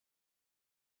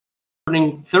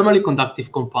concerning thermally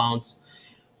conductive compounds.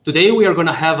 Today we are going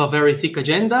to have a very thick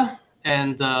agenda,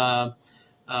 and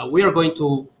we are going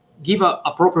to give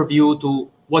a proper view to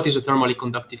what is a thermally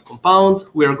conductive compound.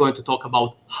 We are going to talk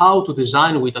about how to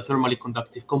design with a thermally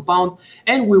conductive compound,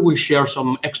 and we will share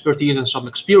some expertise and some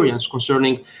experience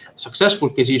concerning successful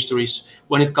case histories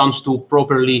when it comes to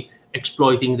properly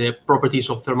exploiting the properties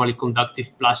of thermally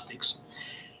conductive plastics.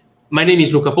 My name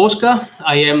is Luca Posca.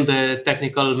 I am the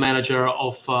technical manager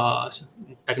of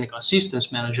technical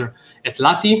assistance manager at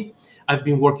LATI. I've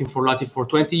been working for LATI for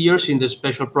 20 years in the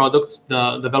special products,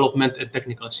 the development and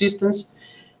technical assistance.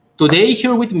 Today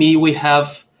here with me we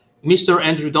have Mr.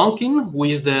 Andrew Donkin, who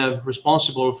is the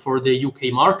responsible for the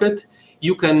UK market.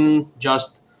 You can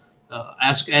just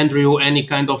ask Andrew any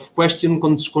kind of question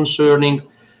concerning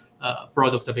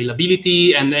product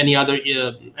availability and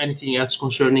anything else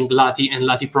concerning LATI and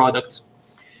LATI products.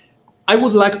 I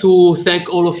would like to thank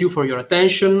all of you for your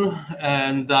attention,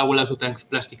 and I would like to thank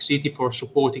Plastic City for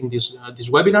supporting this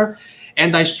webinar.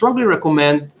 And I strongly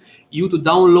recommend you to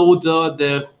download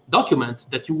the documents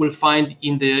that you will find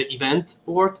in the event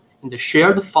board, in the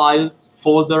shared file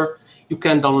folder. You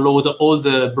can download all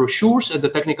the brochures and the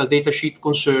technical data sheet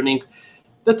concerning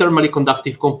the thermally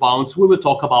conductive compounds we will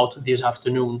talk about this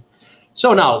afternoon.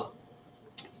 So now,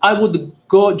 I would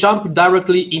jump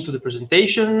directly into the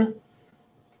presentation,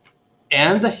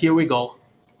 and here we go.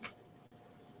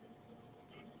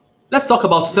 Let's talk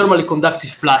about thermally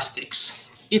conductive plastics.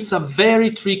 It's a very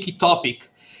tricky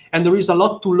topic, and there is a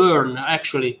lot to learn,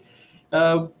 actually.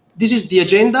 This is the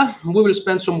agenda. We will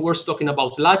spend some words talking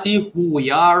about LATI, who we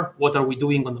are, what are we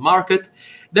doing on the market.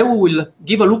 Then we will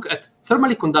give a look at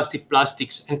thermally conductive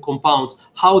plastics and compounds,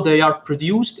 how they are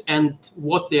produced and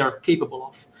what they are capable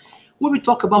of. We will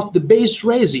talk about the base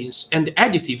resins and the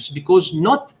additives, because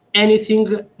not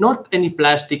any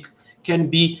plastic can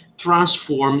be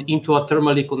transformed into a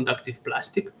thermally conductive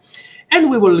plastic.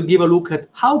 And we will give a look at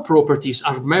how properties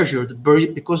are measured,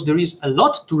 because there is a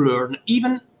lot to learn,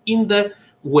 even in the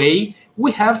way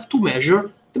we have to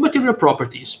measure the material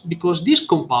properties, because these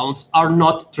compounds are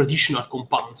not traditional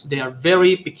compounds. They are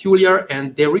very peculiar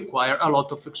and they require a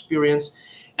lot of experience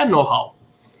and know-how.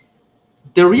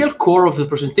 The real core of the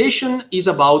presentation is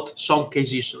about some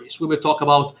case histories. We will talk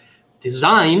about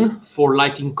design for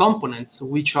lighting components,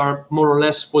 which are more or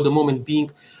less, for the moment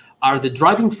being, are the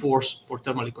driving force for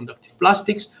thermally conductive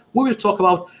plastics. We will talk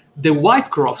about the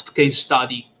Whitecroft case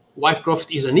study.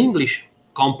 Whitecroft is an English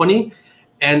company,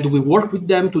 and we work with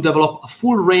them to develop a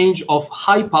full range of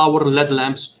high-power LED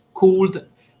lamps cooled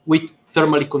with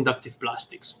thermally conductive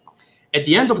plastics. At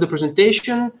the end of the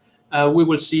presentation, we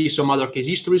will see some other case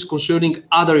histories concerning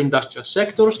other industrial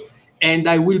sectors, and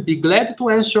I will be glad to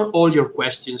answer all your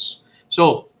questions.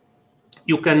 So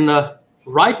you can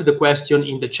write the question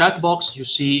in the chat box you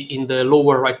see in the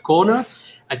lower right corner.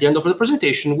 At the end of the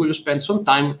presentation, we will spend some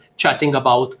time chatting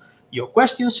about your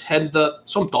questions and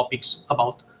some topics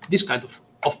about this kind of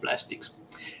plastics.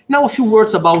 Now, a few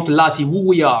words about LATI, who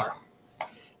we are.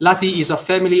 LATI is a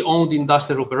family-owned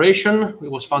industrial operation. It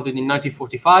was founded in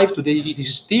 1945. Today, it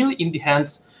is still in the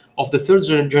hands of the third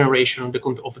generation of the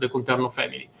Conterno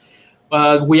family.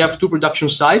 We have 2 production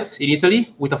sites in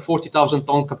Italy with a 40,000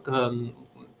 ton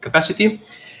capacity,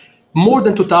 more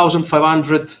than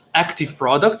 2,500 active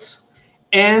products,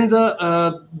 and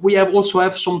we also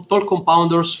have some toll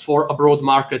compounders for abroad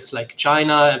markets like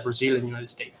China and Brazil and the United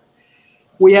States.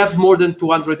 We have more than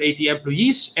 280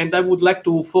 employees, and I would like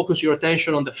to focus your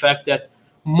attention on the fact that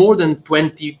more than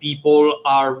 20 people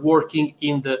are working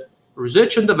in the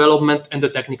research and development and the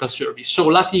technical service. So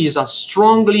LATI is a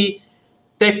strongly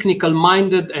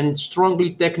technical-minded and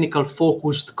strongly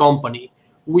technical-focused company.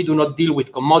 We do not deal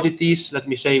with commodities. Let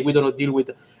me say, we do not deal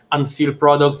with unfilled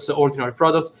products, ordinary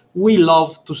products. We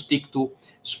love to stick to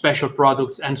special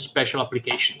products and special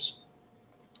applications.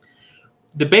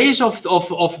 The base of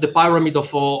the pyramid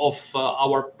of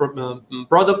our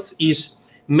products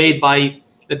is made by,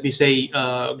 let me say,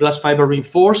 glass fiber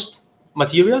reinforced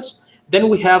materials. Then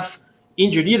we have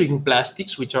engineering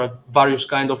plastics, which are various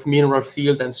kind of mineral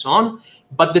field and so on.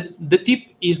 But the tip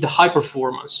is the high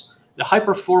performance. The high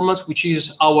performance, which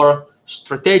is our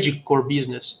strategic core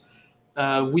business.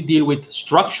 We deal with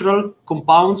structural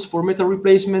compounds for metal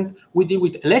replacement. We deal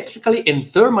with electrically and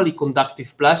thermally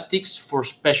conductive plastics for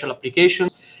special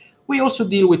applications. We also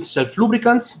deal with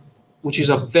self-lubricants, which is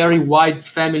a very wide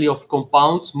family of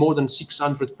compounds, more than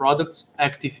 600 products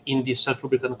active in these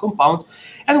self-lubricant compounds.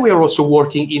 And we are also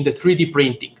working in the 3D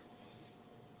printing.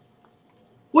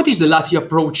 What is the LATI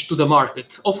approach to the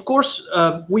market? Of course,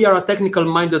 we are a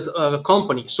technical-minded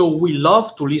company, so we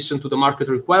love to listen to the market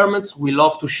requirements. We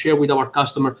love to share with our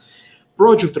customer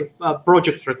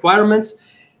project requirements.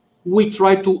 We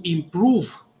try to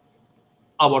improve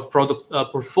our product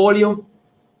portfolio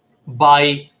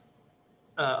by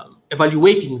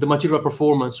evaluating the material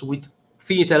performance with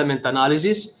finite element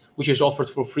analysis, which is offered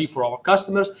for free for our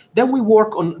customers. Then we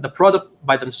work on the product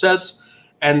by themselves,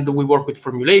 and we work with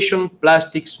formulation,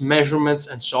 plastics, measurements,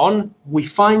 and so on. We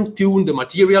fine-tune the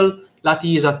material.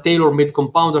 LATI is a tailor-made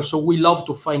compounder, so we love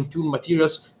to fine-tune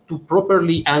materials to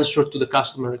properly answer to the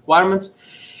customer requirements.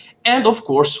 And of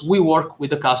course, we work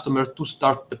with the customer to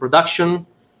start the production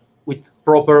with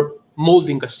proper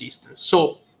molding assistance.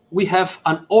 So we have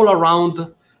an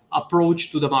all-around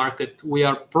approach to the market. We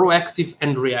are proactive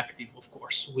and reactive, of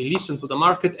course. We listen to the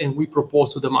market and we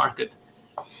propose to the market.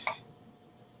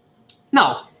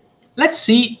 Now, let's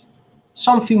see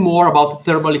something more about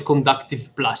thermally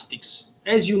conductive plastics.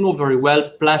 As you know very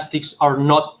well, plastics are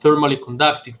not thermally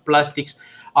conductive. Plastics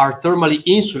are thermally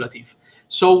insulative.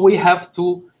 So we have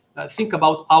to think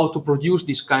about how to produce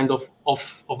this kind of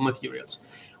materials.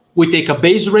 We take a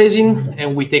base resin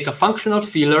and we take a functional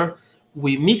filler,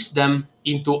 we mix them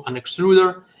into an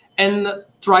extruder and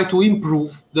try to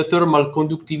improve the thermal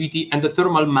conductivity and the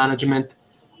thermal management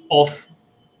of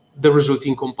the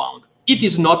resulting compound. It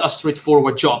is not a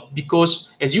straightforward job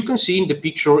because, as you can see in the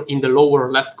picture in the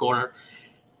lower left corner,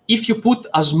 if you put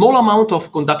a small amount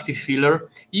of conductive filler,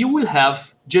 you will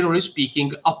have, generally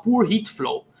speaking, a poor heat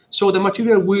flow. So the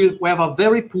material will have a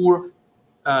very poor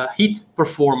heat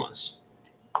performance.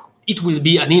 It will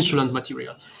be an insulant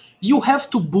material. You have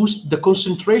to boost the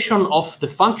concentration of the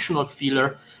functional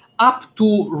filler up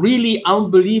to really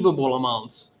unbelievable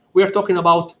amounts. We are talking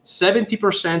about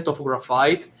 70% of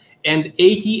graphite and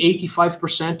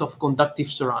 80–85% of conductive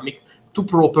ceramic to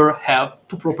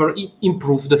properly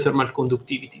improve the thermal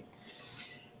conductivity.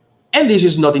 And this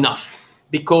is not enough,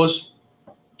 because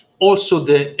also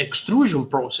the extrusion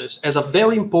process has a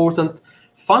very important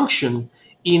function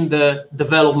in the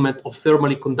development of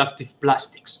thermally conductive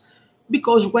plastics.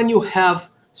 Because when you have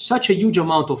such a huge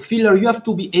amount of filler, you have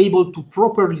to be able to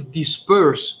properly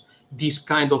disperse this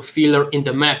kind of filler in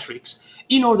the matrix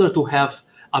in order to have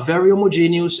a very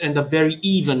homogeneous and a very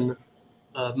even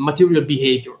material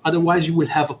behavior. Otherwise, you will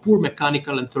have a poor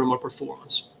mechanical and thermal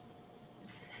performance.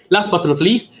 Last but not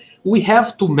least, we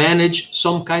have to manage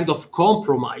some kind of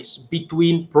compromise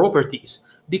between properties,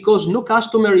 because no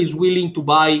customer is willing to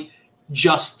buy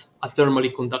just a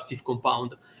thermally conductive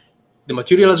compound. The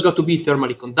material has got to be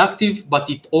thermally conductive, but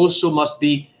it also must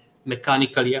be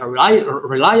mechanically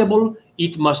reliable.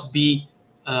 It must be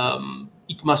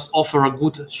it must offer a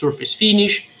good surface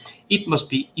finish. It must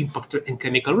be impact and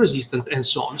chemical resistant, and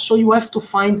so on. So you have to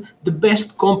find the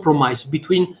best compromise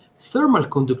between thermal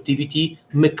conductivity,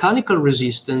 mechanical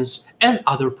resistance, and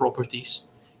other properties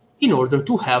in order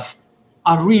to have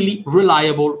a really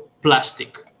reliable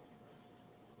plastic.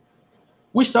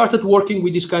 We started working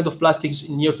with this kind of plastics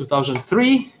in year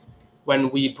 2003, when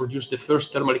we produced the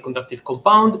first thermally conductive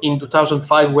compound. In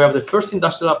 2005, we have the first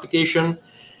industrial application.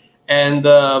 And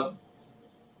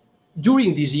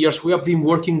during these years, we have been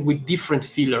working with different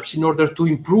fillers in order to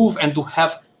improve and to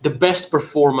have the best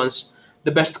performance,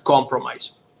 the best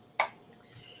compromise.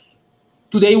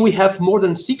 Today, we have more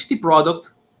than 60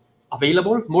 products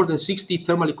available, more than 60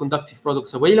 thermally conductive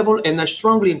products available, and I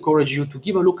strongly encourage you to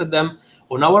give a look at them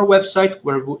on our website,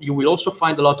 where you will also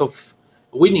find a lot of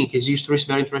winning case histories,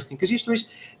 very interesting case histories.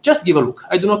 Just give a look.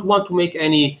 I do not want to make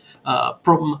any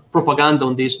propaganda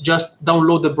on this. Just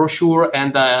download the brochure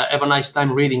and have a nice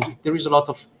time reading. There is a lot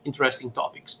of interesting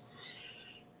topics.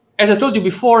 As I told you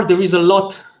before, there is a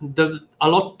lot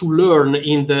to learn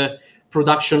in the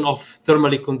production of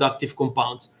thermally conductive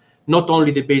compounds. Not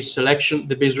only the base selection,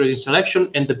 the base resin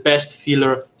selection, and the best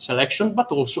filler selection,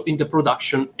 but also in the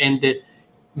production and the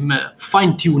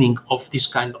fine-tuning of this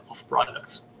kind of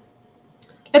products.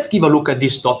 Let's give a look at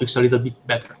these topics a little bit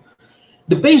better.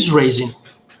 The base resin.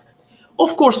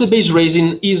 Of course, the base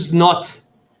resin is not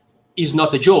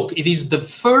a joke. It is the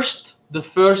first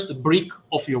brick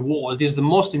of your wall. It is the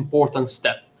most important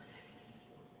step.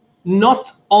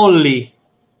 Not only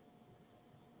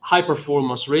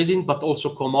high-performance resin, but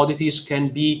also commodities can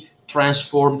be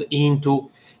transformed into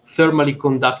thermally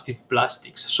conductive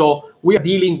plastics. So we are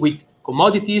dealing with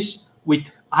commodities, with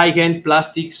high-end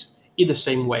plastics in the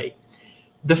same way.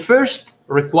 The first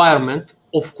requirement,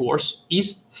 of course,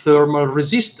 is thermal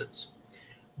resistance.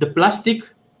 The plastic,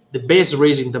 the base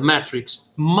resin, the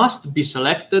matrix, must be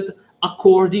selected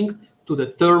according to the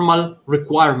thermal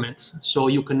requirements. So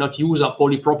you cannot use a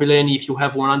polypropylene if you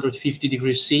have 150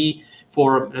 degrees C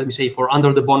for, let me say, for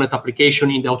under the bonnet application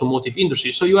in the automotive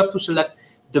industry. So you have to select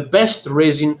the best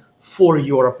resin for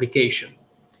your application.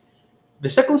 The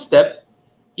second step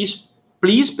is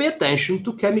please pay attention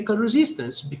to chemical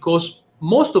resistance, because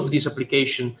most of these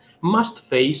applications must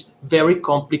face very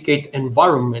complicated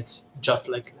environments, just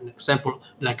like an example,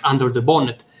 like under the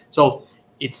bonnet. So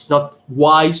it's not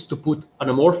wise to put an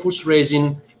amorphous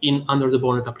resin in under the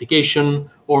bonnet application,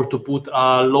 or to put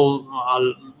a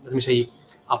let me say,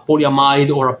 a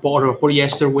polyamide or a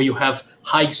polyester where you have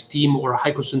high steam or a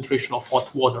high concentration of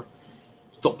hot water.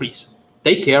 So please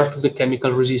take care to the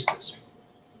chemical resistance.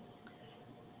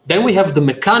 Then we have the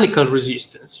mechanical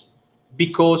resistance,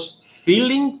 because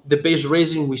filling the base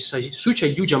resin with such a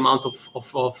huge amount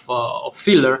of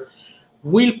filler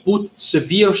will put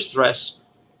severe stress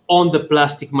on the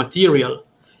plastic material.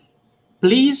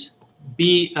 Please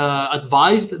be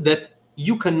advised that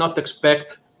you cannot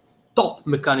expect top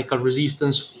mechanical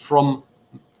resistance from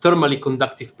thermally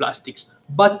conductive plastics,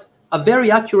 but a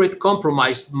very accurate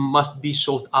compromise must be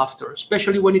sought after,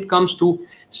 especially when it comes to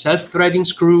self-threading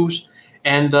screws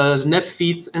and snap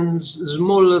fits and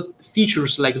small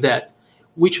features like that,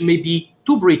 which may be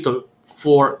too brittle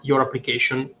for your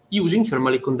application using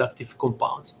thermally conductive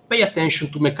compounds. Pay attention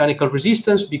to mechanical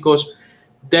resistance, because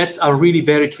that's a really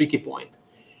very tricky point.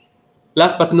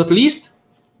 Last but not least,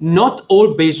 not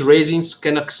all base resins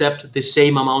can accept the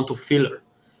same amount of filler.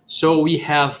 So we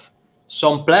have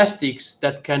some plastics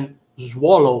that can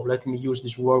swallow, let me use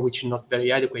this word which is not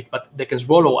very adequate, but they can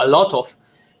swallow a lot of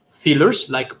fillers,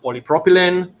 like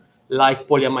polypropylene, like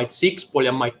polyamide 6,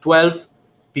 polyamide 12,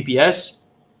 PPS,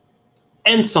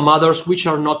 and some others which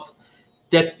are not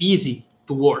that easy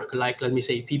to work, like, let me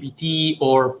say, PBT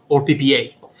or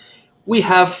PPA. We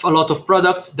have a lot of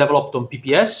products developed on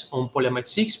PPS, on polyamide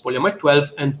 6, polyamide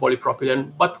 12, and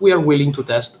polypropylene, but we are willing to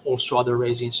test also other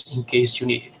resins in case you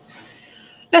need it.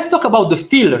 Let's talk about the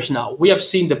fillers now. We have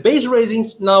seen the base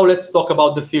resins, now let's talk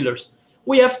about the fillers.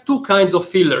 We have two kinds of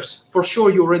fillers. For sure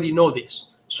you already know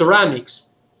this. Ceramics.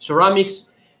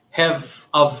 Ceramics have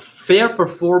a fair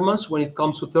performance when it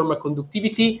comes to thermal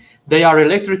conductivity. They are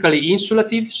electrically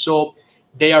insulative, so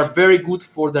they are very good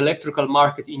for the electrical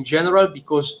market in general,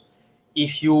 because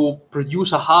if you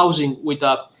produce a housing with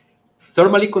a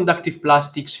thermally conductive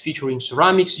plastics featuring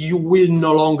ceramics, you will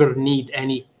no longer need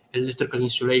any electrical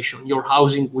insulation. Your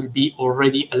housing will be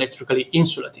already electrically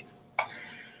insulative.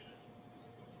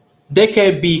 They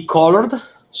can be colored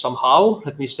somehow,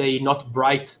 let me say, not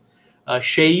bright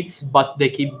shades, but they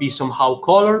can be somehow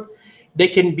colored. They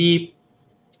can be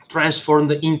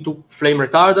transformed into flame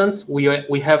retardants.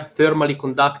 We have thermally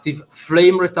conductive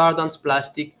flame retardants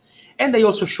plastic, and they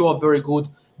also show a very good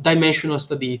dimensional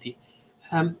stability.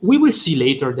 We will see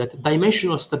later that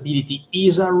dimensional stability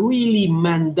is a really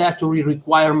mandatory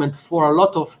requirement for a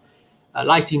lot of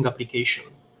lighting application.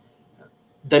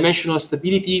 Dimensional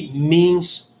stability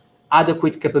means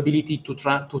adequate capability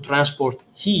to transport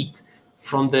heat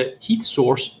from the heat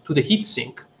source to the heat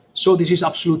sink. So this is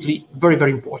absolutely very,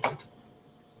 very important.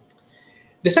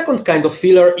 The second kind of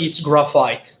filler is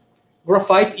graphite.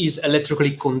 Graphite is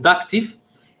electrically conductive,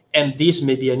 and this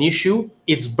may be an issue.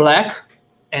 It's black,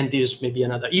 and this may be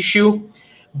another issue,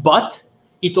 but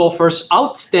it offers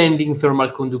outstanding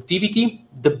thermal conductivity.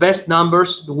 The best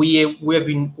numbers we have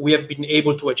been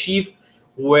able to achieve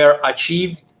were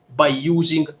achieved by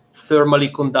using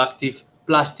thermally conductive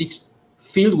plastics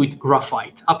filled with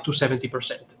graphite, up to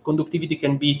 70%. Conductivity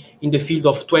can be in the field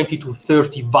of 20 to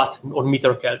 30 watt or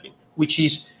meter Kelvin, which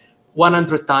is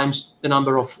 100 times the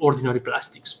number of ordinary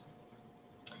plastics.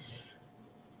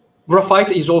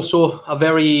 Graphite is also a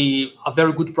very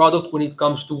good product when it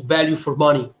comes to value for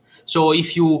money. So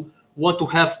if you want to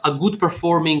have a good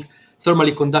performing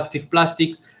thermally conductive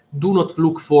plastic, do not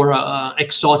look for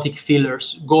exotic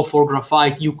fillers. Go for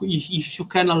graphite. If you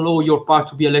can allow your part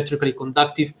to be electrically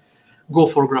conductive, go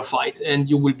for graphite, and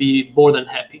you will be more than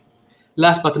happy.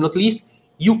 Last but not least,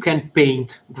 you can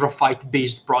paint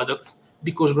graphite-based products,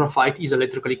 because graphite is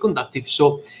electrically conductive.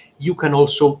 So you can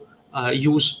also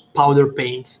use powder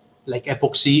paints like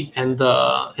epoxy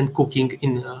and cooking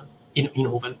in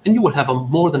oven, and you will have a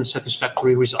more than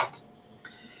satisfactory result.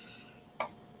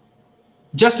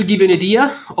 Just to give you an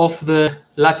idea of the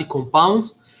LATI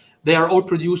compounds, they are all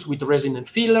produced with resin and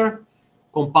filler.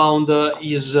 Compound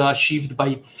is achieved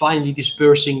by finely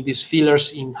dispersing these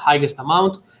fillers in highest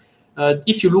amount.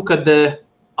 If you look at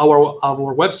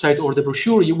our website or the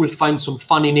brochure, you will find some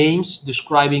funny names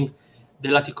describing the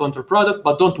LATI contour product,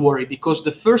 but don't worry, because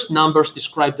the first numbers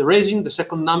describe the resin, the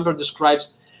second number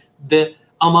describes the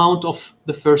amount of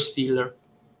the first filler.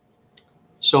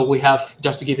 So we have,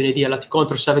 just to give you an idea, LATI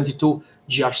contour 72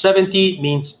 GR70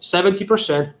 means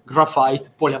 70% graphite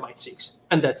polyamide 6,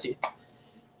 and that's it.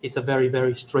 It's a very,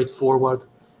 very straightforward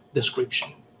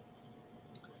description.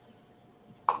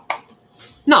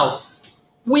 Now,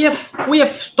 we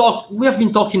have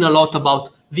been talking a lot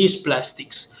about these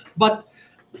plastics, but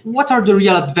what are the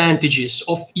real advantages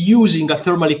of using a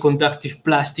thermally conductive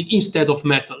plastic instead of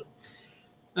metal?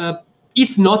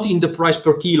 It's not in the price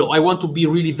per kilo. I want to be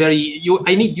really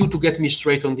I need you to get me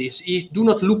straight on this. Do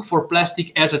not look for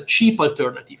plastic as a cheap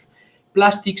alternative.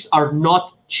 Plastics are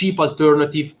not cheap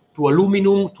alternative to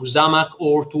aluminum, to Zamac,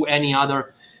 or to any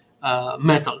other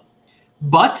metal.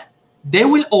 But they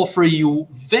will offer you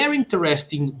very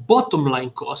interesting bottom line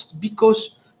cost,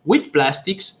 because with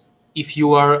plastics, if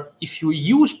you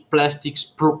use plastics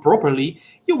properly,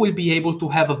 you will be able to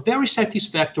have a very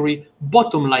satisfactory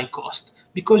bottom line cost,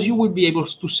 because you will be able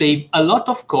to save a lot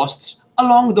of costs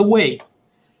along the way.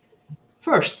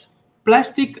 First,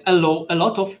 plastic allow a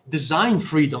lot of design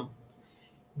freedom,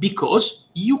 because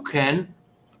you can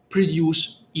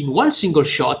produce in one single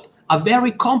shot a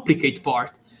very complicated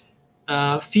part,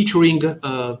 featuring,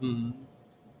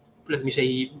 let me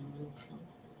say,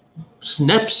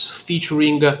 snaps,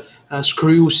 featuring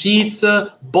screw seats,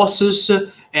 bosses,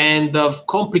 and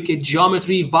complicated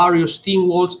geometry, various thin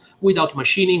walls, without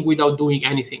machining, without doing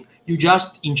anything. You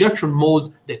just injection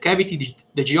mold the cavity,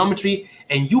 the geometry,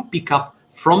 and you pick up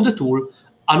from the tool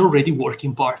an already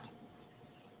working part.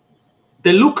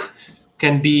 The look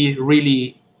can be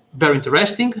really very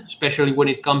interesting, especially when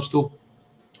it comes to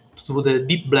the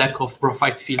deep black of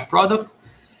graphite filled product.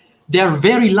 They are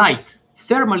very light.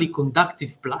 Thermally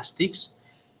conductive plastics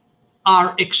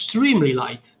are extremely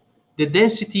light. The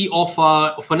density of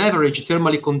an average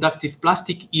thermally conductive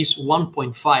plastic is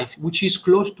 1.5, which is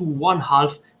close to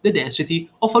 1/2 the density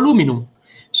of aluminum.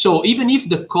 So even if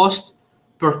the cost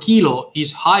per kilo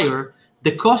is higher,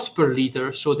 the cost per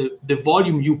liter, so the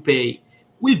volume you pay,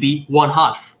 will be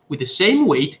 1/2. With the same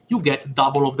weight, you get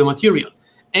double of the material.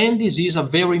 And this is a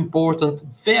very important,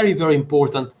 very, very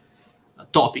important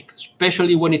topic,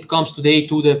 especially when it comes today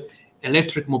to the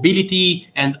electric mobility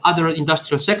and other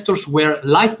industrial sectors where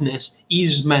lightness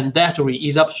is mandatory,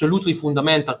 is absolutely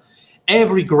fundamental.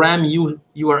 Every gram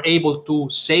you are able to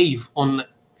save on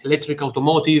electric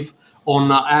automotive, on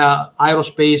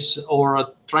aerospace,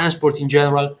 or transport in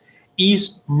general,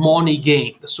 is money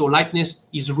gained. So lightness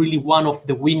is really one of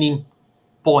the winning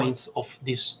points of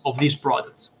these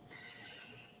products.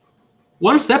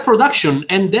 One step production,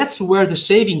 and that's where the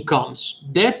saving comes.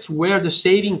 That's where the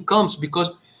saving comes,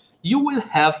 because you will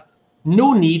have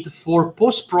no need for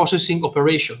post-processing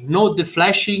operation, no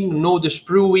deflashing, no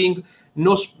despruing,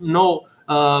 no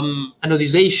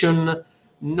anodization,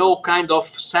 no kind of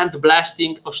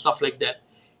sandblasting or stuff like that.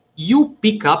 You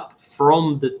pick up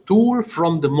from the tool,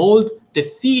 from the mold, the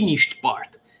finished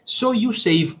part. So you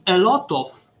save a lot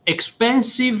of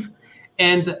expensive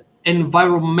and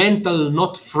environmental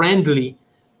not friendly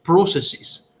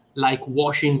processes, like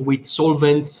washing with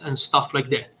solvents and stuff like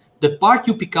that. The part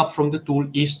you pick up from the tool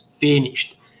is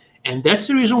finished. And that's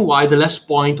the reason why the last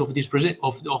point of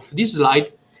this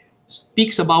slide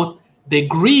speaks about the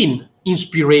green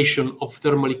inspiration of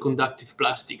thermally conductive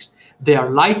plastics. They are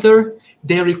lighter,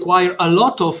 they require a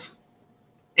lot of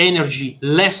energy,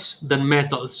 less than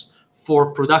metals,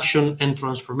 for production and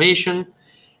transformation,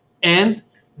 and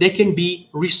they can be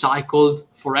recycled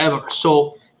forever.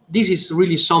 So this is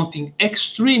really something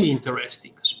extremely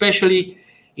interesting, especially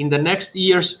in the next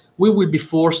years. We will be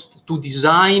forced to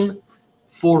design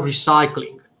for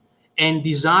recycling and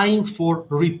design for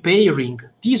repairing.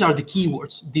 These are the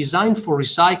keywords: design for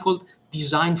recycled,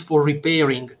 design for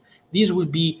repairing. These will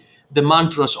be the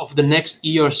mantras of the next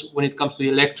years when it comes to the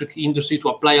electric industry, to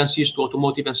appliances, to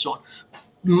automotive, and so on.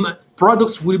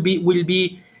 Products will be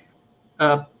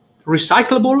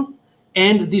recyclable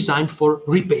and designed for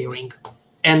repairing.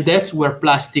 And that's where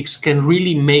plastics can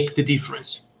really make the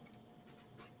difference.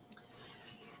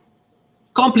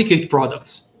 Complicated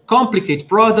products. Complicated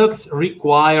products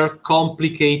require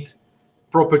complicated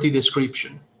property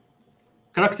description.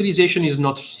 Characterization is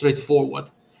not straightforward.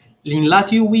 In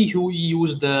LATI, we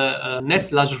use the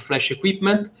NETS laser flash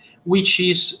equipment, which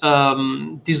is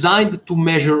designed to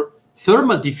measure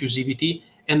thermal diffusivity,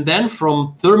 and then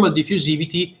from thermal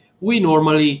diffusivity, we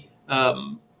normally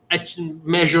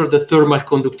measure the thermal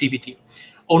conductivity.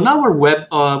 On our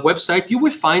website, you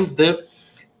will find the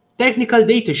technical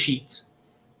data sheet.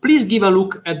 Please give a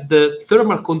look at the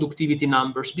thermal conductivity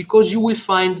numbers, because you will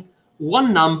find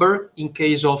one number in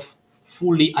case of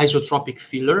fully isotropic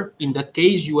filler. In that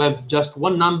case, you have just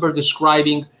one number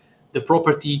describing the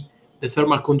property, the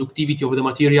thermal conductivity of the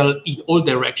material in all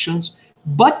directions.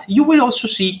 But you will also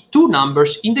see two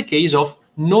numbers in the case of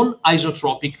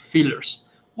non-isotropic fillers.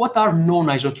 What are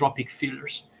non-isotropic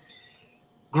fillers?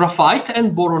 Graphite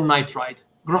and boron nitride.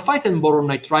 Graphite and boron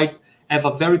nitride have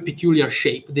a very peculiar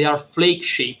shape. They are flake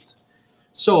shaped.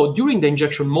 So during the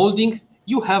injection molding,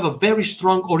 you have a very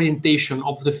strong orientation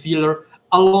of the filler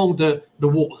along the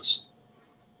walls.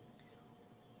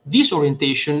 This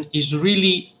orientation is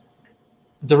really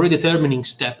the redetermining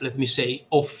step, let me say,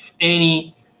 of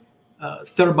any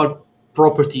thermal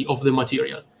property of the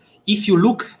material. If you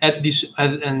look at this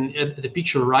at the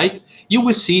picture right, you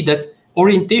will see that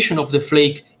orientation of the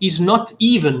flake is not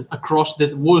even across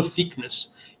the wall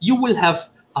thickness. You will have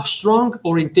a strong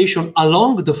orientation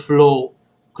along the flow,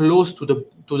 close to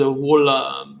the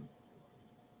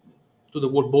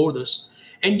wall borders,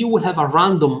 and you will have a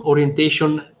random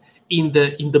orientation in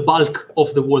the bulk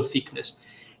of the wall thickness.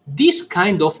 This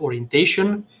kind of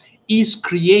orientation is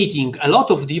creating a lot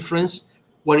of difference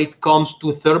when it comes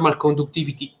to thermal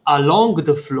conductivity along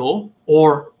the flow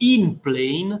or in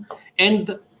plane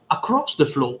and across the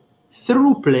flow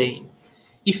through plane.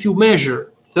 If you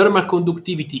measure thermal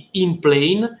conductivity in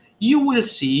plane, you will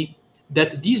see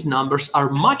that these numbers are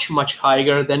much, much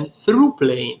higher than through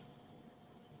plane.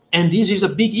 And this is a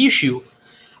big issue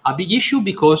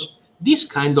because this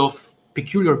kind of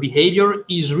peculiar behavior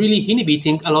is really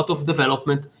inhibiting a lot of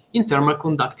development in thermal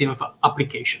conductive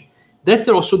application. That's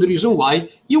also the reason why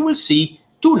you will see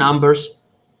two numbers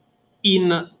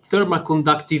in thermal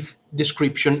conductive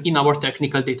description in our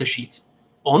technical data sheets: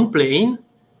 on plane,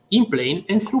 in plane,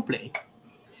 and through plane.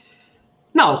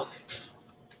 Now,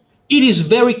 it is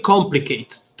very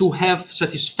complicated to have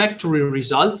satisfactory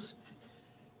results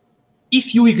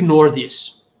if you ignore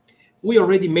this. We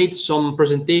already made some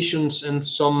presentations and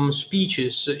some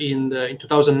speeches in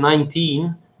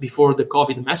 2019, before the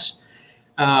COVID mess,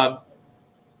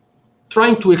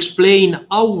 trying to explain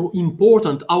how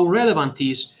important, how relevant it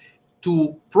is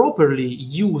to properly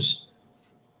use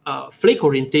flake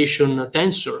orientation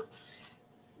tensor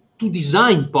to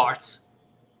design parts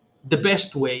the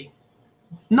best way.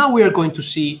 Now we are going to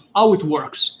see how it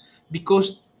works,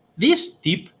 because this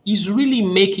tip is really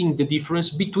making the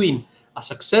difference between a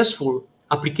successful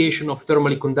application of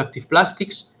thermally conductive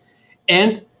plastics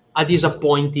and a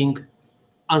disappointing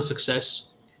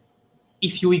unsuccess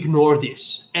if you ignore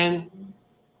this. And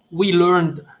we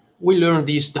learned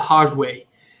this the hard way.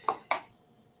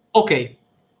 Okay,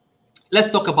 let's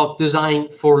talk about design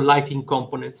for lighting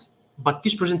components. But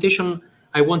this presentation,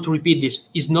 I want to repeat this,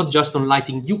 is not just on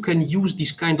lighting. You can use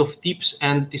this kind of tips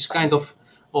and this kind of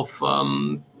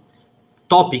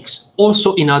topics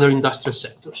also in other industrial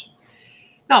sectors.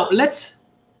 Now, this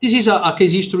is a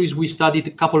case history we studied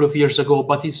a couple of years ago,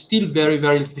 but it's still very,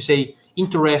 very, let me say,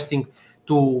 interesting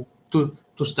to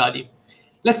study.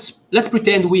 Let's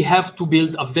pretend we have to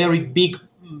build a very big,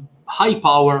 high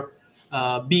power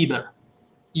beamer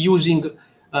using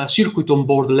circuit on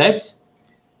board LEDs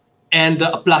and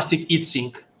a plastic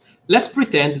heatsink. Let's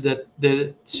pretend that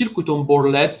the circuit on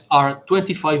board LEDs are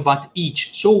 25 watt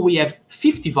each, so we have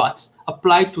 50 watts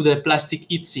applied to the plastic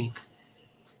heatsink.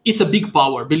 It's a big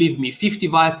power, believe me. 50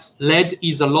 watts LED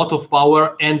is a lot of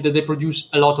power, and they produce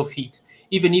a lot of heat.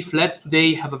 Even if LEDs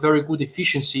today have a very good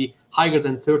efficiency, higher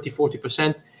than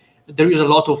 30–40%, there is a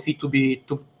lot of heat to be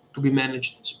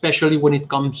managed, especially when it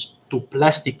comes to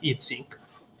plastic heatsink.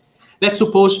 Let's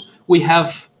suppose we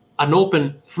have an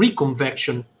open free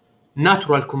convection,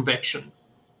 natural convection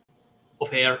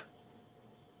of air.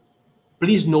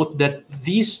 Please note that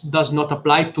this does not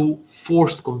apply to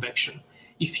forced convection.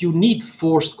 If you need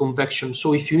forced convection,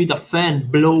 so if you need a fan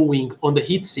blowing on the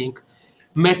heatsink,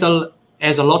 metal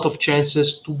has a lot of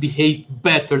chances to behave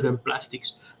better than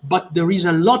plastics. But there is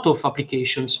a lot of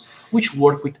applications which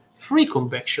work with free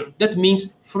convection. That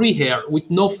means free air with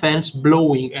no fans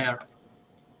blowing air.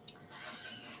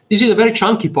 This is a very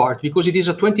chunky part because it is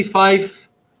a 25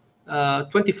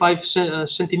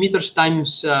 centimeters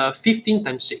times 15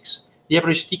 times 6. The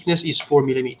average thickness is 4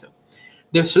 millimeters.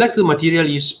 The selected material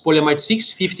is polyamide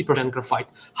 6, 50% graphite.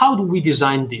 How do we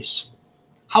design this?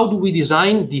 How do we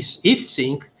design this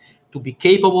heatsink to be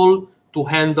capable to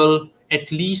handle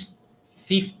at least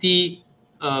 50,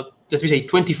 let me say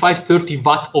 25–30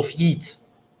 watt of heat?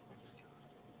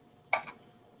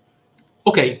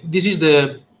 Okay, this is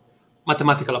the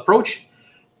mathematical approach.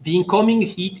 The incoming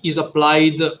heat is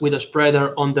applied with a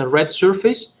spreader on the red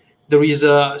surface. There is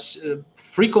a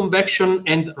free convection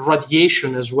and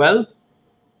radiation as well.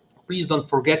 Please don't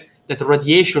forget that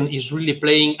radiation is really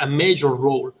playing a major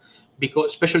role, because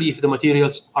especially if the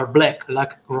materials are black,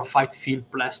 like graphite filled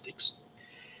plastics.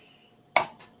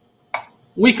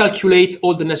 We calculate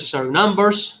all the necessary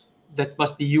numbers that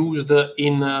must be used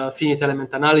in finite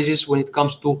element analysis when it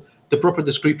comes to the proper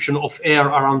description of air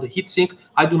around the heatsink.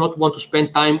 I do not want to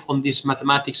spend time on this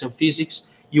mathematics and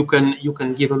physics. You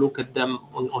can give a look at them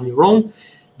on your own.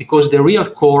 because the real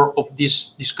core of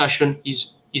this discussion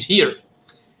is here.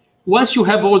 Once you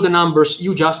have all the numbers,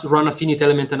 you just run a finite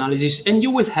element analysis, and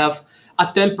you will have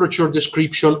a temperature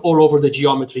description all over the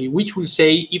geometry, which will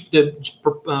say if the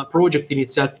project in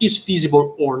itself is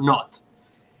feasible or not.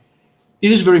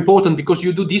 This is very important because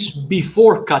you do this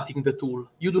before cutting the tool.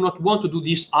 You do not want to do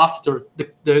this after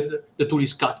the tool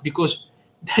is cut, because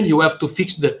then you have to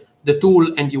fix the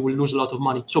tool and you will lose a lot of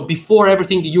money. So before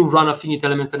everything, you run a finite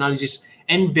element analysis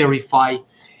and verify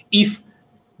if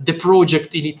the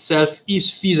project in itself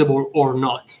is feasible or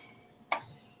not.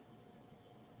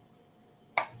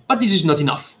 But this is not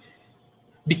enough,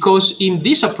 because in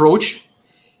this approach,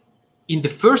 in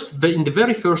the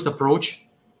very first approach,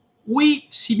 we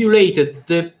simulated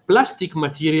the plastic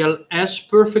material as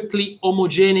perfectly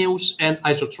homogeneous and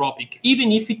isotropic,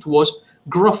 even if it was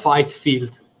graphite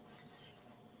filled.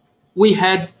 We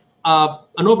had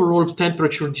an overall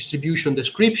temperature distribution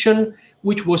description,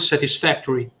 which was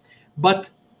satisfactory. But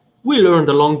we learned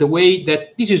along the way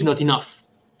that this is not enough.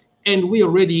 And we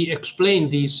already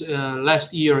explained this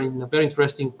last year in a very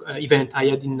interesting event I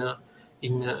had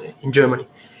in Germany.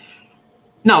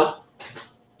 Now,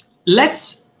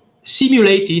 let's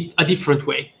simulate it a different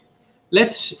way.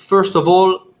 Let's first of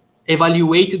all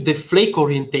evaluate the flake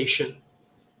orientation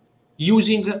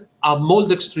using a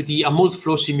Moldex 3D, a mold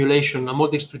flow simulation, a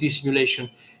Moldex 3D simulation.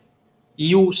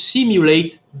 You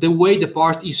simulate the way the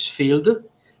part is filled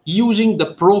using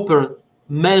the proper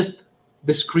melt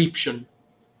description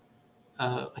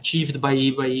achieved by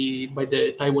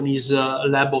the Taiwanese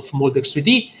lab of Moldex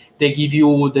 3D. They give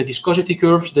you the viscosity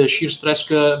curves, the shear stress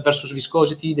versus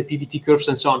viscosity, the PVT curves,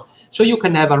 and so on. So you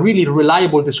can have a really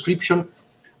reliable description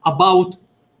about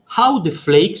how the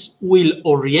flakes will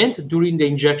orient during the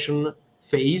injection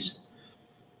phase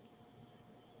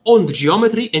on the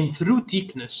geometry and through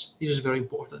thickness. This is very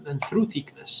important. And through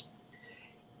thickness,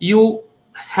 you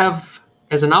have,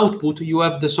 as an output, you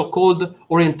have the so-called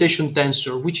orientation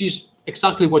tensor, which is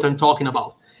exactly what I'm talking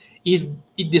about.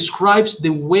 It describes the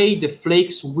way the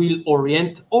flakes will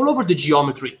orient all over the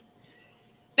geometry.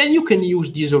 Then you can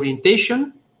use this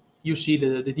orientation. You see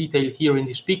the detail here in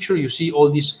this picture. You see all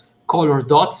these color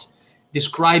dots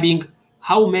describing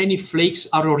how many flakes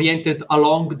are oriented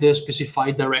along the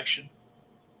specified direction.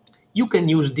 You can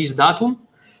use this datum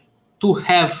to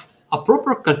have a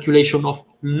proper calculation of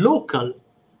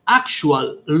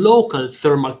actual local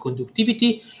thermal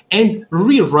conductivity and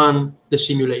rerun the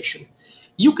simulation.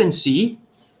 You can see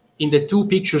in the two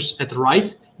pictures at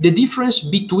right the difference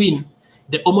between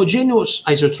the homogeneous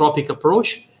isotropic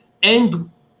approach and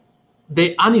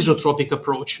the anisotropic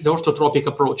approach, the orthotropic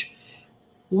approach,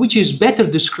 which is better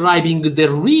describing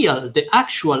the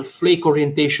actual flake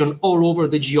orientation all over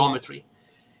the geometry.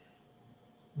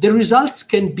 The results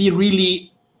can be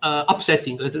really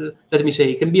upsetting, let me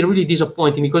say. It can be really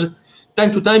disappointing, because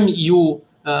time to time you,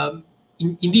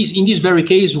 in this very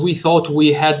case, we thought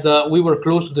we were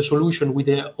close to the solution with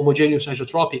the homogeneous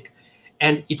isotropic,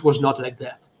 and it was not like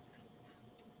that.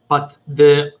 But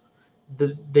the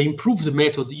improved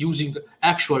method using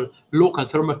actual local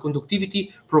thermal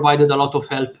conductivity provided a lot of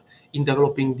help in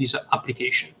developing this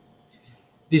application.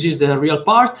 This is the real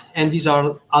part, and these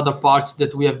are other parts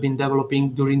that we have been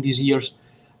developing during these years,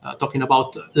 talking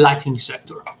about lighting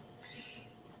sector.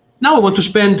 Now I want to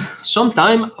spend some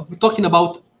time talking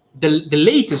about the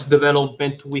latest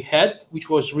development we had, which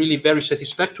was really very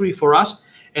satisfactory for us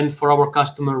and for our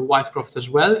customer Whitecroft as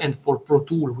well, and for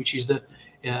ProTool, which is the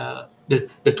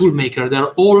tool maker.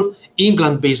 They're all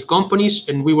England-based companies,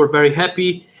 and we were very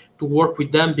happy to work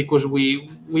with them because we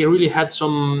really had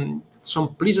some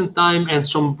pleasant time and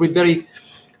some very,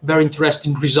 very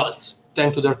interesting results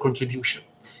thanks to their contribution.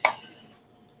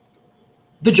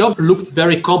 The job looked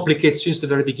very complicated since the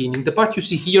very beginning. The part you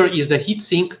see here is the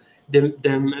heatsink,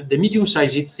 the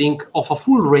medium-sized heatsink of a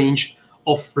full range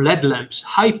of LED lamps,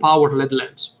 high-powered LED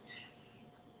lamps.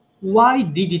 Why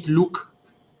did it look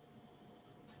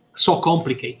so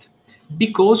complicated?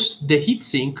 Because the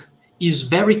heatsink is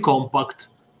very compact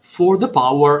for the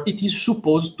power it is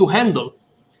supposed to handle.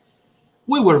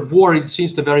 We were worried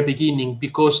since the very beginning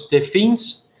because the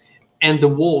fins and the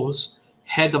walls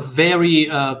had a very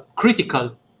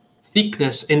critical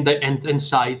thickness and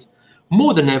size.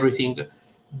 More than everything,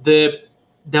 the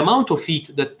amount of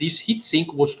heat that this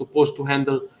heatsink was supposed to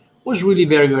handle was really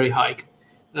very, very high.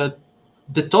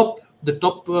 The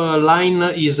top line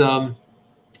is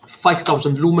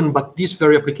 5,000 lumen, but this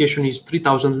very application is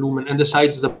 3,000 lumen, and the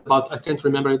size is about, I can't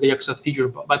remember the exact figure,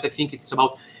 but I think it's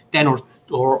about 10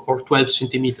 or 12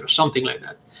 centimeters, something like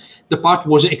that. The part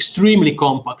was extremely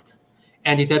compact,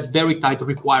 and it had very tight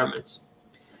requirements.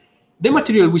 The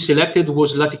material we selected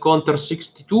was LATI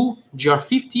 62,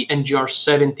 GR50, and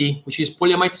GR70, which is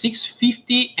polyamide 6,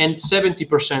 50, and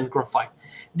 70% graphite.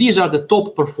 These are the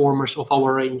top performers of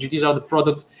our range. These are the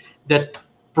products that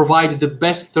provide the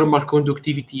best thermal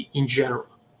conductivity in general.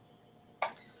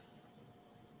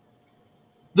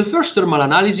 The first thermal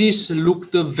analysis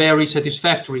looked very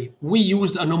satisfactory. We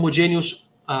used an homogeneous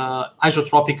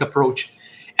isotropic approach,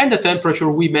 and the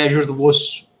temperature we measured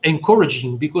was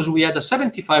encouraging because we had a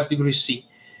 75 degrees C.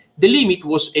 The limit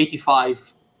was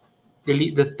 85.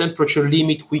 The temperature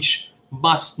limit, which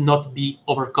must not be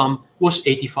overcome, was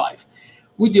 85.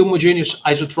 With the homogeneous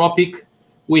isotropic,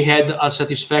 we had a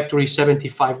satisfactory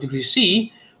 75 degrees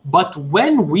C, but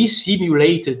when we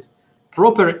simulated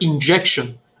proper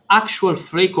injection, actual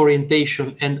flake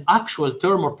orientation, and actual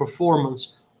thermal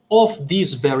performance of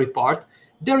this very part,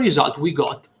 the result we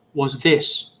got was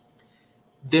this.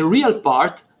 The real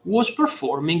part was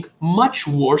performing much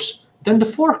worse than the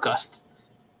forecast.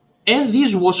 And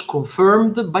this was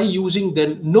confirmed by using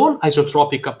the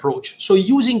non-isotropic approach, so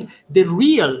using the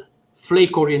real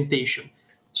flake orientation.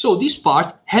 So this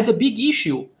part had a big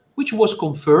issue, which was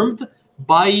confirmed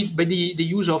by the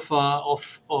use of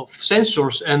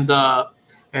sensors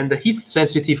and the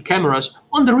heat-sensitive cameras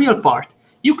on the real part.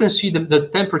 You can see the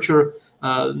temperature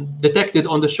detected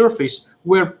on the surface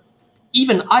were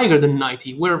even higher than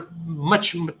 90, were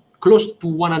much close to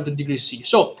 100 degrees C.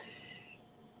 So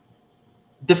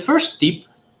the first tip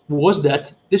was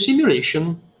that the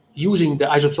simulation using the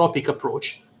isotropic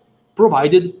approach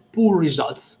provided poor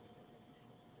results.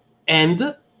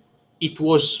 And it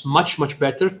was much, much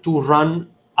better to run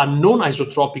a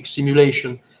non-isotropic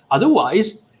simulation.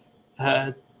 Otherwise,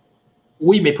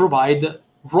 we may provide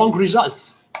wrong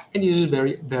results. And this is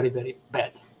very, very, very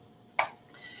bad.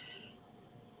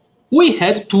 We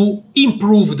had to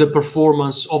improve the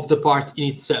performance of the part in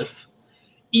itself.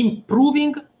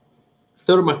 Improving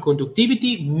thermal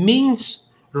conductivity means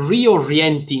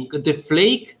reorienting the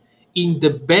flake in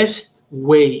the best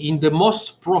way, in the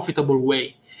most profitable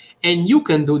way. And you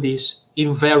can do this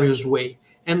in various ways.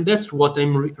 And that's what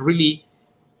I'm really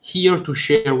here to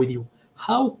share with you.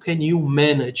 How can you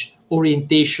manage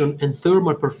orientation and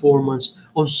thermal performance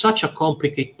on such a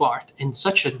complicated part and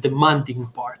such a demanding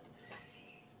part?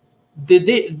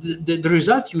 The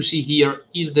result you see here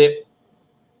is the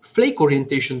flake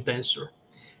orientation tensor.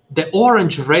 The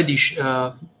orange-reddish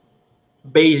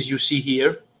base you see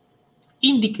here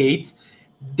indicates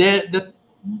that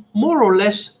more or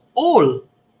less all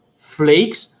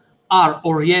flakes are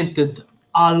oriented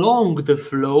along the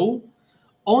flow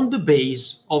on the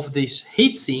base of this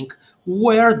heatsink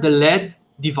where the LED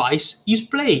device is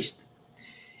placed.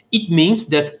 It means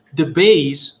that the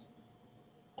base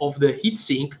of the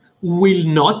heatsink will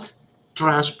not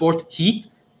transport heat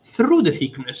through the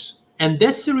thickness. And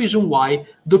that's the reason why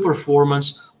the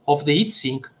performance of the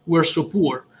heatsink were so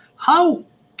poor. How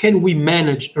can we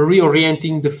manage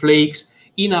reorienting the flakes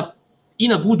in a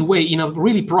good way, in a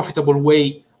really profitable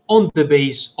way on the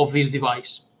base of this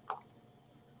device?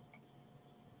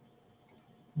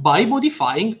 By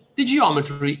modifying the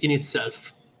geometry in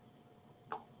itself.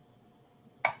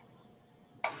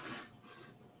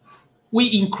 We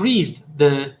increased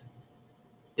the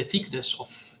thickness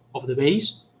of the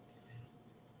base.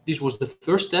 This was the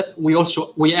first step. We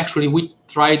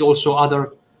tried also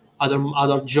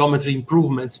other geometry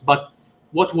improvements, but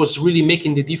what was really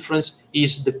making the difference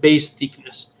is the base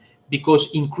thickness, because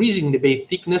increasing the base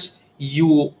thickness,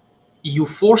 you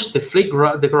force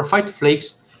the graphite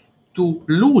flakes to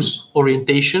lose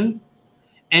orientation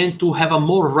and to have a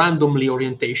more randomly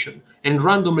orientation. And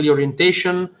randomly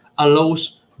orientation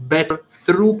allows better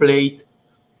through plate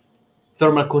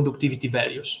thermal conductivity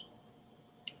values.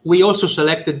 We also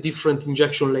selected different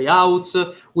injection layouts.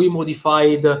 We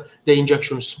modified the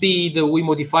injection speed. We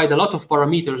modified a lot of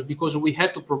parameters because we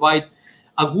had to provide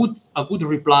a good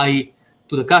reply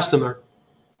to the customer.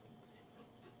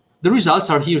 The results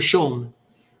are here shown.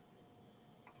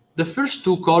 The first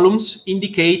two columns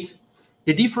indicate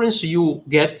the difference you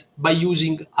get by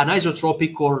using an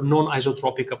isotropic or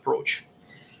non-isotropic approach.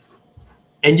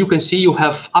 And you can see you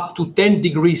have up to 10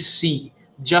 degrees C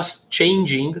just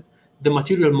changing the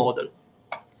material model.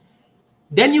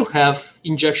 Then you have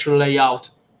injection layout,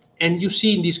 and you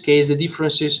see in this case the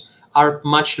differences are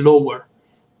much lower.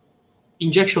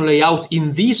 Injection layout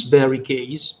in this very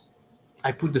case,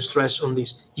 I put the stress on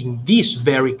this, in this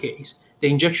very case, the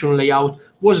injection layout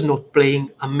was not playing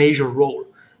a major role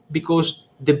because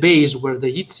the base where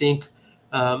the heatsink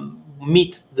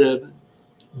meet the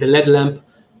LED lamp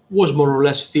was more or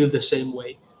less filled the same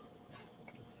way.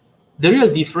 The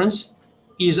real difference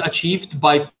is achieved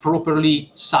by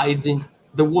properly sizing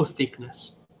the wall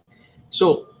thickness.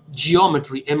 So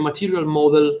geometry and material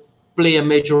model play a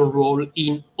major role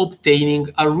in obtaining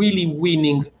a really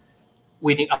winning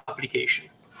application.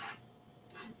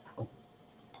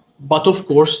 But of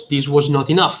course, this was not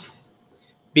enough,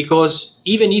 because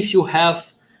even if you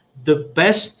have the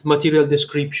best material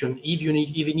description, even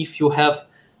if you have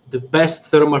the best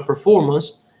thermal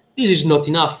performance, this is not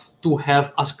enough to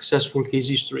have a successful case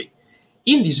history.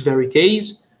 In this very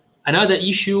case, another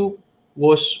issue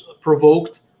was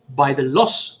provoked by the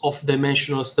loss of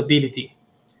dimensional stability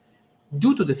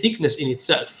due to the thickness in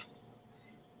itself.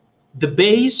 The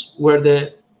base where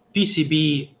the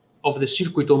PCB of the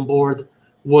circuit on board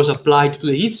was applied to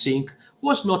the heatsink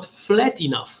was not flat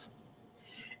enough.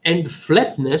 And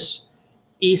flatness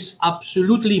is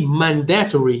absolutely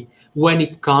mandatory when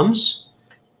it comes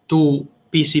to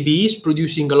PCBs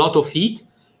producing a lot of heat,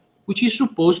 which is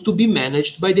supposed to be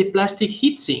managed by the plastic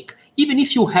heatsink. Even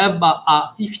if you have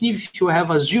a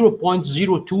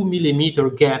 0.02 millimeter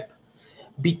gap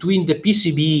between the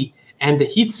PCB and the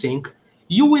heatsink,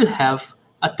 you will have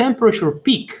a temperature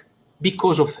peak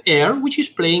because of air, which is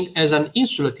playing as an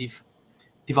insulative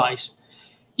device.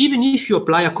 Even if you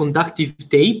apply a conductive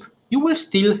tape, you will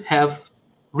still have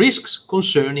risks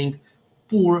concerning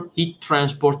poor heat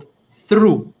transport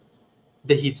through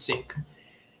the heatsink.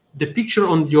 The picture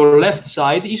on your left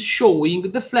side is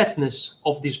showing the flatness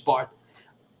of this part.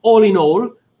 All in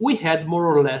all, we had more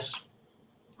or less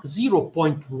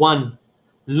 0.1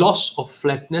 loss of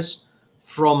flatness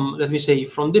from, let me say,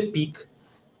 from the peak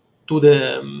to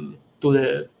the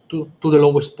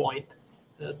lowest point.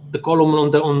 The column on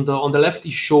the left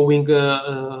is showing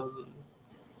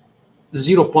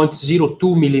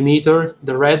 0.02 millimeter,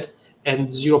 the red, and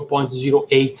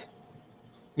 0.08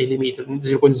 millimeter,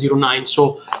 0.09.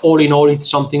 So all in all, it's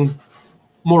something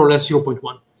more or less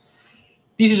 0.1.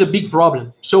 This is a big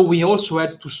problem. So we also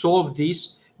had to solve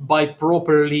this by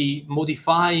properly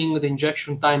modifying the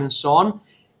injection time and so on,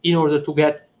 in order to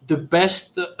get the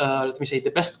best, let me say,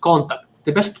 the best contact,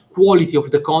 the best quality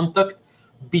of the contact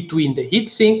between the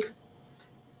heatsink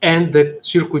and the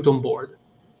circuit on board.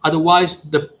 Otherwise,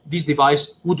 this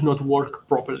device would not work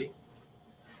properly.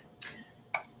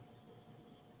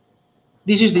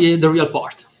 This is the real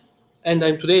part. And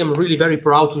today I'm really very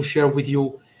proud to share with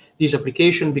you this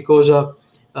application, because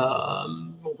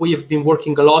we have been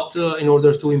working a lot in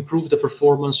order to improve the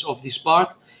performance of this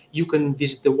part. You can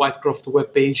visit the Whitecroft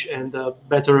webpage and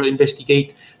better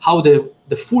investigate how the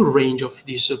full range of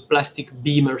these plastic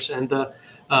beamers and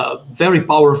very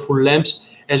powerful lamps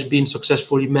has been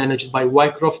successfully managed by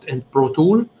Whitecroft and Pro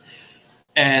Tool.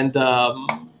 And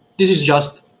this is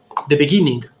just the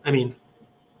beginning. I mean,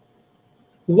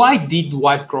 why did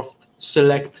Whitecroft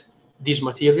select this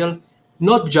material?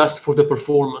 Not just for the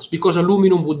performance, because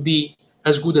aluminum would be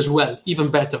as good as well, even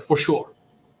better for sure.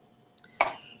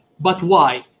 But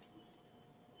why?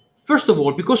 First of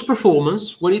all, because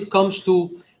performance, when it comes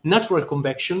to natural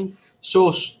convection,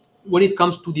 so when it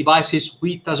comes to devices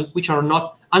which are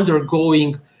not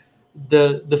undergoing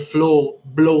the flow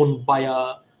blown by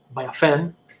a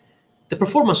fan, the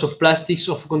performance of plastics,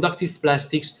 of conductive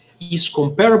plastics, is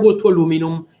comparable to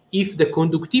aluminum if the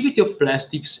conductivity of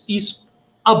plastics is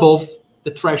above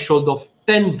the threshold of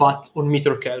 10 watt on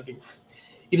meter Kelvin.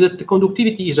 If the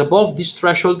conductivity is above this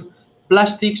threshold,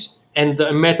 plastics and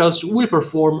the metals will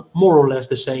perform more or less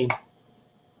the same.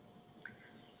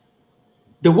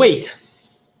 The weight.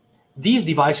 These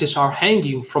devices are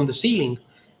hanging from the ceiling.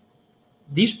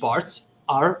 These parts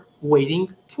are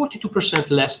weighing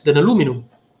 42% less than aluminum.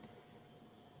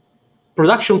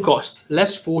 Production cost,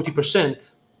 less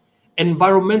 40%.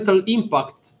 Environmental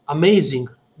impact, amazing.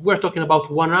 We're talking about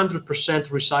 100%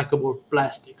 recyclable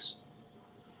plastics.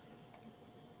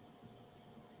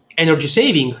 Energy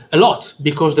saving, a lot,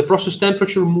 because the process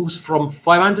temperature moves from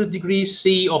 500 degrees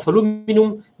C of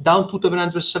aluminum down to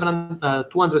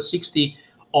 260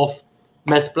 of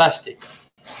melt plastic.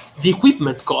 The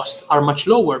equipment costs are much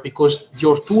lower because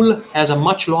your tool has a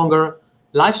much longer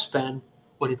lifespan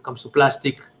when it comes to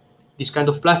plastic. These kind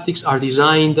of plastics are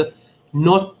designed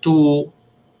not to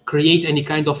create any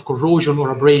kind of corrosion or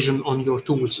abrasion on your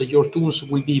tools. So your tools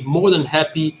will be more than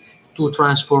happy to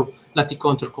transfer LATI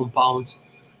contour compounds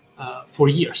for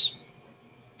years.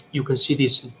 You can see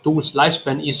this tool's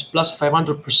lifespan is plus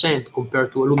 500%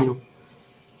 compared to aluminum.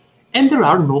 And there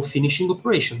are no finishing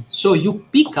operations. So you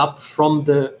pick up from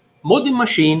the molding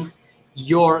machine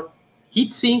your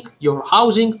heatsink, your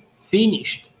housing,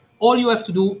 finished. All you have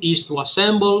to do is to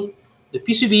assemble the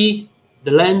PCB,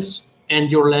 the lens, and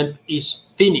your lamp is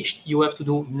finished. You have to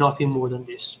do nothing more than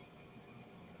this.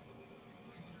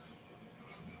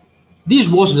 This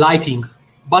was lighting.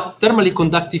 But thermally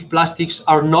conductive plastics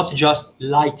are not just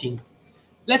lighting.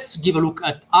 Let's give a look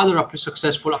at other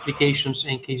successful applications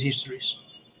and case histories.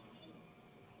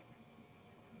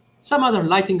 Some other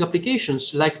lighting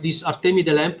applications, like this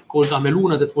Artemide lamp called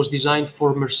Ameluna that was designed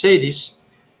for Mercedes,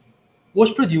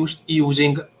 was produced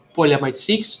using polyamide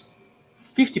 6,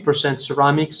 50%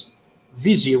 ceramics,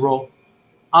 V0,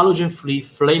 halogen-free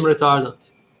flame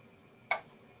retardant.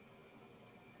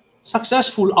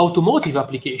 Successful automotive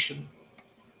application.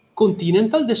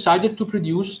 Continental decided to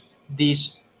produce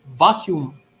this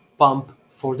vacuum pump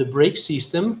for the brake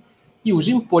system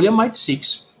using polyamide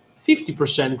 6,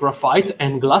 50% graphite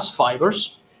and glass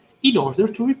fibers in order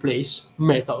to replace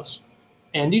metals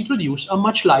and introduce a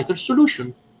much lighter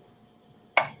solution.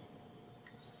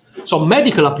 So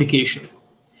medical application.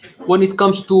 When it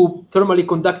comes to thermally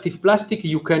conductive plastic,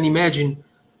 you can imagine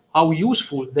how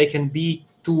useful they can be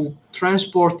to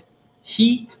transport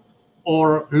heat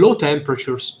or low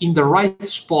temperatures in the right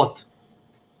spot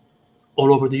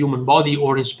all over the human body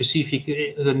or in specific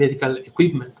medical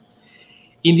equipment.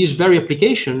 In this very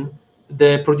application,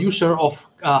 the producer of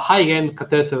high-end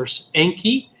catheters,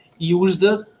 Enki, used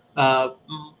a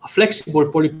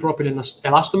flexible polypropylene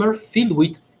elastomer filled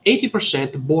with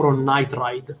 80% boron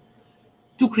nitride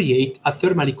to create a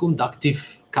thermally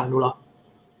conductive cannula.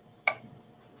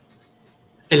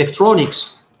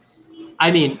 Electronics. I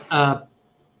mean,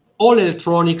 all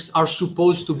electronics are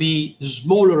supposed to be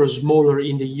smaller and smaller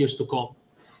in the years to come.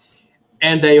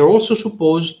 And they are also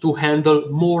supposed to handle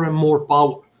more and more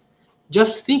power.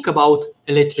 Just think about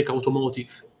electric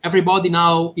automotive. Everybody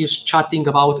now is chatting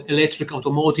about electric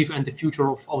automotive and the future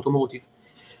of automotive.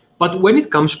 But when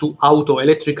it comes to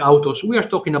electric autos, we are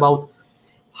talking about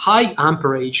high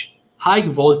amperage, high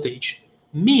voltage,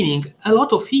 meaning a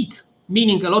lot of heat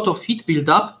build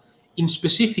up in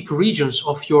specific regions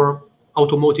of your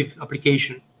automotive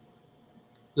application,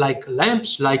 like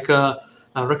lamps, like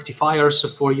rectifiers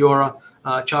for your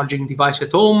charging device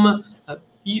at home,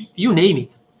 you name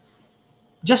it.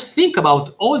 Just think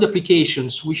about all the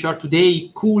applications which are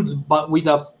today cooled but with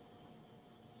a,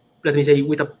 let me say,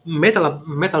 with a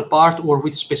metal part or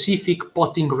with specific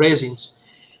potting resins.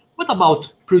 What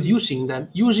about producing them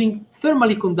using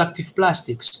thermally conductive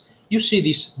plastics? You see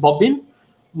this bobbin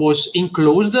was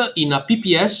enclosed in a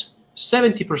PPS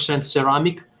 70%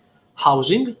 ceramic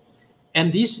housing,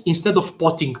 and this instead of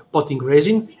potting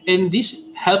resin, and this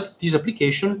helped this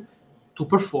application to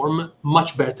perform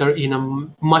much better in a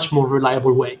much more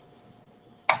reliable way.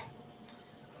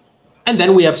 And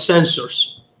then we have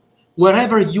sensors.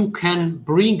 Wherever you can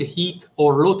bring heat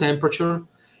or low temperature,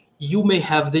 you may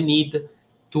have the need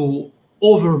to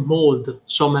overmold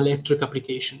some electric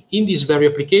application. In this very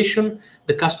application,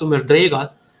 the customer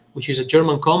Dräger, which is a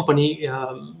German company,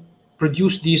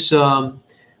 produced this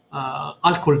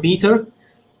alcohol meter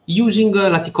using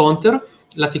LATI counter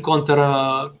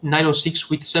 906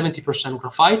 with 70%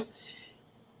 graphite.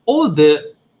 All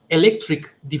the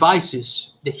electric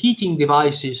devices, the heating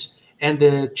devices, and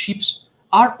the chips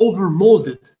are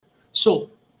overmolded. So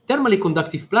thermally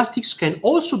conductive plastics can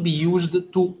also be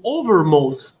used to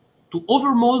overmold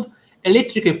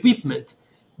electric equipment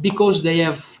because they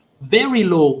have very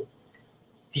low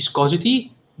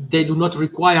viscosity, they do not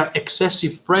require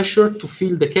excessive pressure to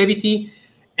fill the cavity,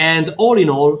 and all in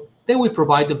all, they will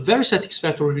provide a very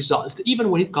satisfactory result, even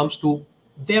when it comes to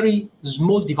very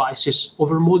small devices,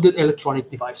 overmolded electronic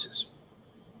devices.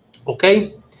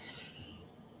 Okay?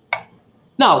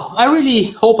 Now, I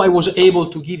really hope I was able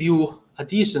to give you a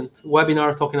decent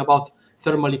webinar talking about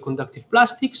thermally conductive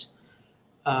plastics.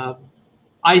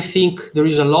 I think there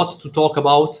is a lot to talk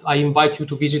about. I invite you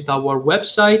to visit our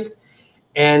website.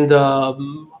 And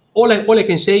all I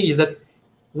can say is that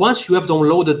once you have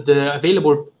downloaded the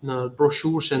available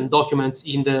brochures and documents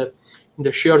in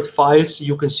the shared files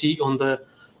you can see on the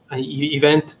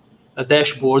event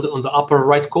dashboard on the upper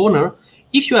right corner,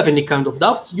 if you have any kind of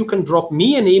doubts, you can drop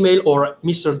me an email or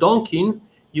Mr. Donkin.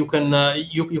 You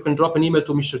can drop an email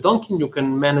to Mr. Donkin. You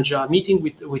can manage a meeting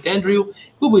with Andrew.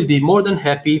 We will be more than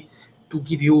happy to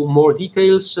give you more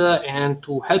details and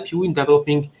to help you in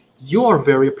developing your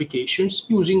very applications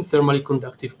using thermally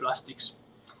conductive plastics.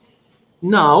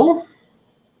 Now,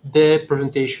 the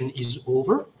presentation is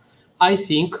over. I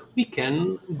think we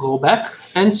can go back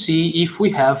and see if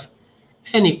we have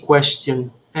any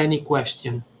question.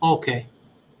 Okay.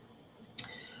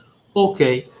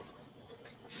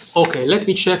 Okay, let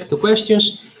me check the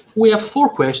questions. We have 4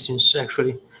 questions,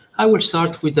 actually. I will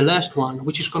start with the last one,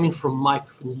 which is coming from Mike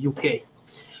from the UK.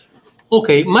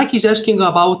 Okay, Mike is asking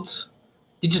about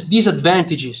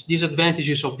disadvantages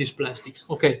of these plastics.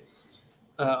 Okay,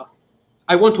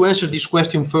 I want to answer this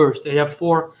question first. I have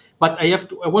four, but I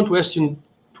want to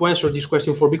answer this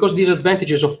question for, because these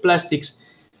advantages of plastics,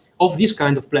 of this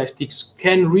kind of plastics,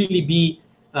 can really be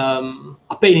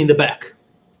a pain in the back.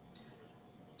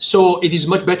 So it is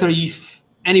much better if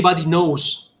anybody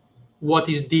knows what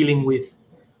is dealing with,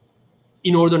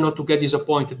 in order not to get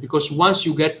disappointed, because once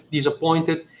you get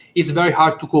disappointed, it's very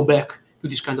hard to go back to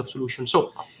this kind of solution.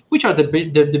 So which are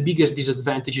the biggest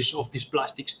disadvantages of these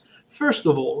plastics? First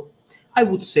of all, I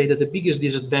would say that the biggest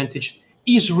disadvantage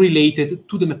is related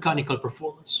to the mechanical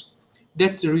performance.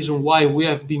 That's the reason why we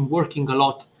have been working a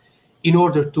lot in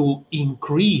order to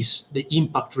increase the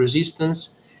impact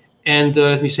resistance and,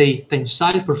 let me say,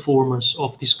 tensile performance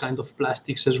of this kind of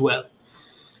plastics as well.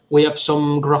 We have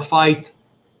some graphite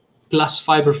glass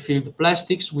fiber filled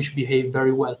plastics which behave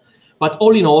very well. But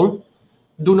all in all,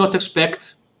 do not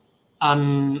expect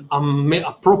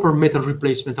a proper metal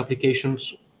replacement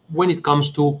applications when it comes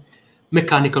to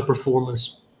mechanical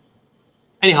performance.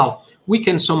 Anyhow, we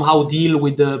can somehow deal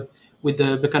with the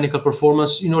mechanical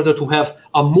performance in order to have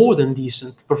a more than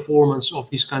decent performance of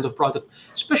this kind of product,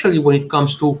 especially when it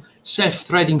comes to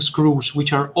self-threading screws,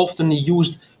 which are often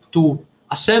used to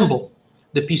assemble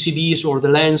the PCBs or the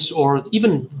lens or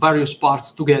even various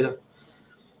parts together.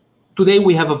 Today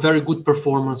we have a very good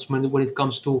performance when it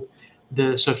comes to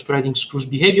the self-threading screws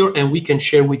behavior, and we can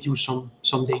share with you some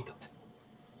data.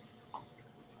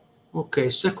 Okay,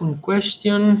 second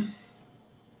question.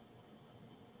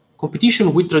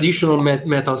 Competition with traditional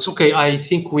metals. Okay, I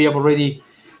think we have already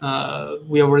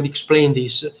explained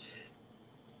this.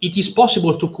 It is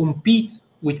possible to compete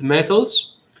with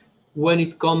metals when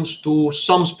it comes to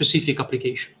some specific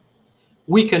application.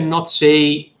 We cannot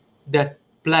say that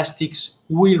plastics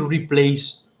will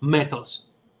replace metals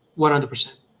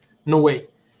 100%. No way,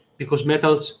 because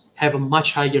metals have a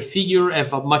much higher figure,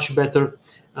 have a much better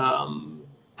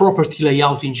property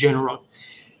layout in general.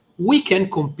 We can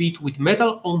compete with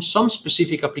metal on some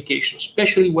specific applications,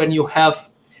 especially when you have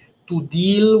to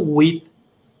deal with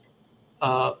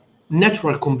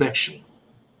natural convection.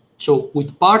 So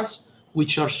with parts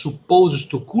which are supposed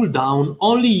to cool down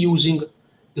only using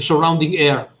the surrounding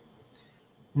air,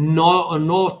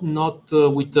 not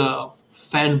with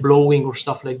fan blowing or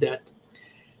stuff like that.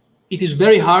 It is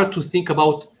very hard to think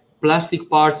about plastic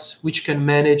parts which can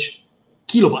manage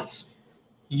kilowatts,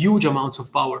 huge amounts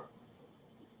of power.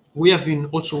 We have been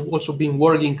also been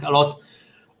working a lot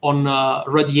on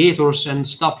radiators and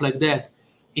stuff like that.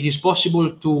 It is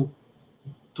possible to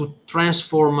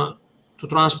transport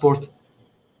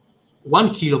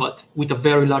 1 kilowatt with a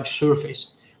very large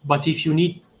surface. But if you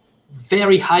need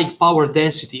very high power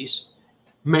densities,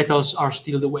 metals are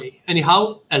still the way.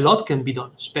 Anyhow, a lot can be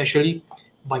done, especially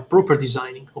by proper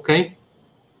designing, okay?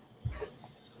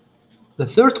 The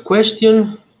third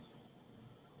question,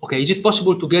 okay, is it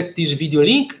possible to get this video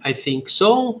link? I think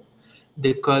so.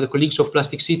 The colleagues of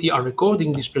Plastic City are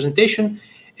recording this presentation,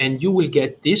 and you will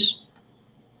get this.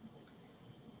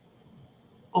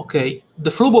 Okay,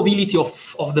 the flowability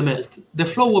of the melt. The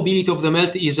flowability of the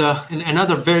melt is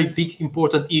another very big,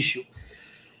 important issue.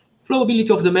 Flowability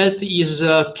of the melt is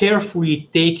carefully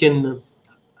taken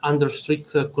under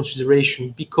strict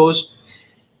consideration, because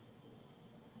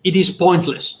it is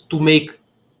pointless to make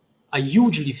a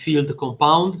hugely filled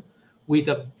compound with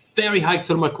a very high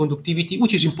thermal conductivity,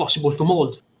 which is impossible to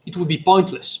mold. It would be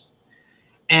pointless.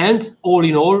 And all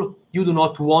in all, you do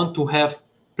not want to have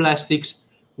plastics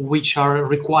which are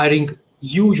requiring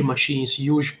huge machines,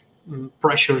 huge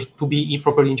pressures to be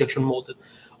properly injection molded.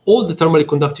 All the thermally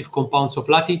conductive compounds of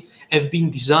LATI have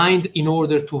been designed in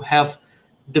order to have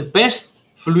the best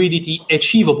fluidity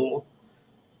achievable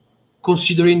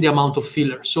considering the amount of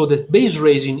filler. So the base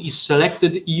resin is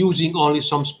selected using only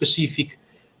some specific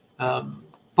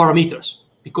parameters,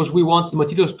 because we want the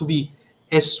materials to be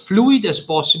as fluid as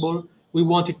possible. We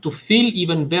want it to fill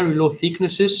even very low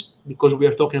thicknesses, because we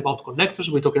are talking about connectors,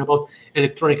 we're talking about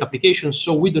electronic applications.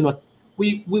 So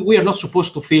we are not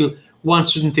supposed to fill 1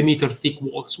 centimeter thick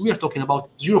walls. We are talking about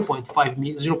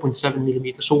 0.7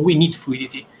 millimeters. So we need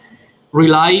fluidity.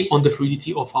 Rely on the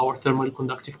fluidity of our thermally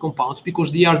conductive compounds,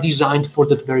 because they are designed for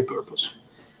that very purpose.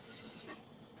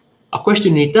 A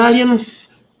question in Italian.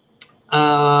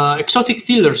 Exotic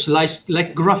fillers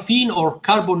like graphene or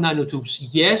carbon nanotubes.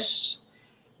 Yes,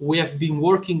 we have been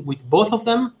working with both of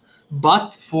them,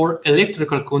 but for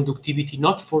electrical conductivity,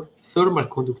 not for thermal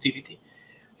conductivity.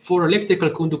 For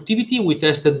electrical conductivity, we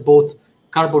tested both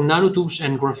carbon nanotubes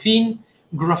and graphene.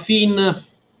 Graphene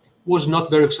was not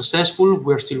very successful.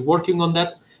 We're still working on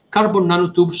that. Carbon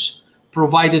nanotubes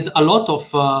provided a lot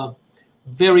of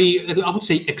very, I would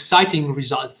say, exciting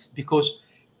results, because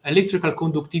electrical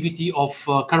conductivity of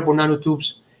carbon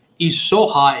nanotubes is so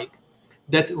high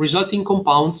that resulting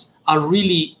compounds are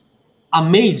really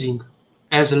amazing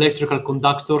as electrical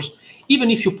conductors,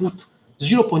 even if you put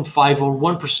 0.5 or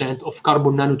 1% of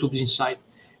carbon nanotubes inside.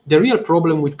 The real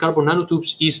problem with carbon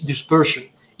nanotubes is dispersion,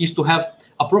 is to have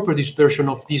a proper dispersion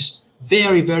of these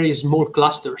very, very small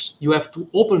clusters. You have to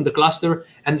open the cluster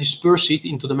and disperse it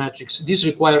into the matrix. This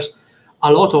requires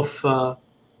a lot of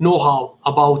know-how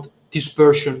about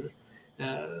dispersion.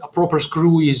 A proper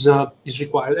screw is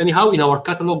required. Anyhow, in our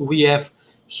catalog, we have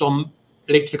some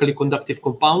electrically conductive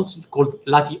compounds called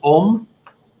LATI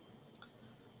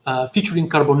featuring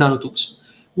carbon nanotubes,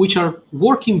 which are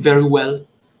working very well,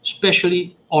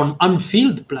 especially on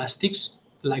unfilled plastics,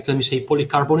 like, let me say,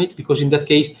 polycarbonate, because in that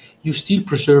case, you still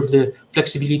preserve the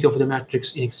flexibility of the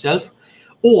matrix in itself.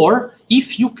 Or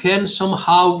if you can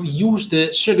somehow use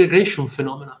the segregation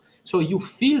phenomena. So you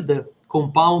fill the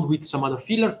compound with some other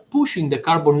filler, pushing the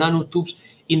carbon nanotubes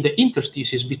in the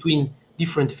interstices between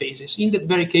different phases. In that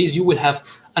very case, you will have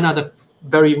another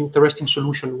very interesting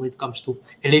solution when it comes to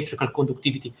electrical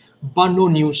conductivity, but no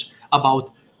news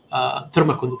about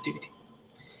thermal conductivity.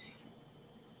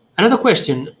 Another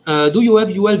question, do you have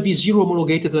ULV0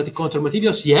 homologated LATI contour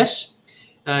materials? Yes.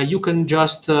 You can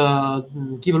just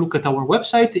give a look at our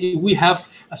website. We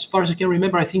have, as far as I can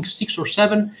remember, I think 6 or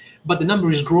 7, but the number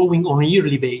is growing on a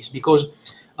yearly basis because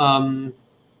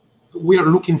we are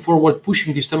looking forward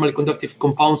pushing these thermally conductive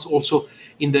compounds also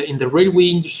in the railway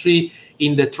industry,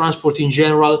 in the transport in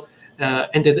general,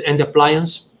 and the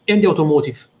appliance, and the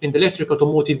automotive, and the electric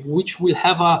automotive, which will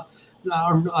have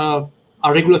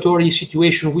a regulatory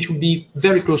situation which will be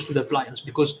very close to the appliance,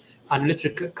 because an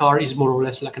electric car is more or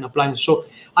less like an appliance. So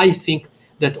I think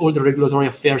that all the regulatory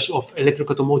affairs of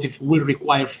electric automotive will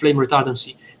require flame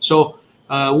retardancy. So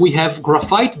we have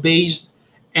graphite-based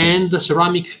and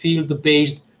ceramic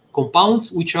field-based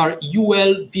compounds, which are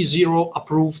ULV0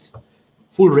 approved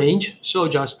full range. So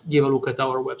just give a look at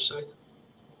our website.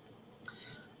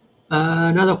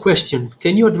 Another question,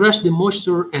 can you address the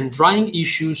moisture and drying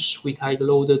issues with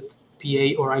high-loaded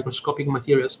PA or hygroscopic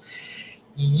materials?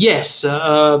 Yes,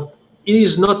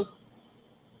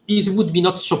 it would be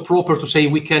not so proper to say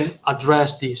we can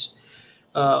address this.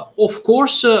 Of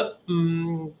course,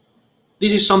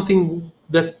 this is something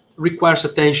that requires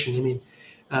attention. I mean,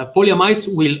 polyamides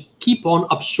will keep on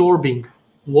absorbing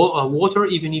water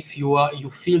even if you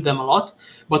fill them a lot.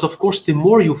 But of course, the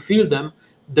more you fill them,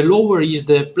 the lower is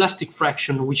the plastic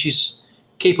fraction, which is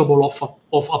capable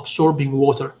of absorbing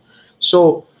water.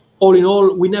 So all in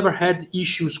all, we never had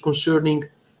issues concerning,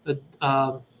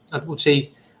 I would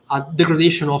say,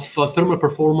 degradation of thermal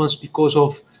performance because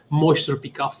of moisture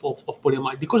pickup of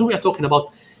polyamide. Because we are talking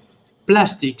about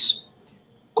plastics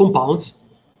compounds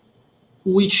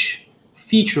which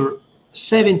feature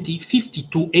 50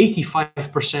 to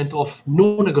 85% of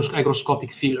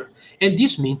non-hygroscopic filler. And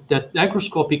this means that the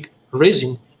hygroscopic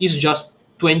resin is just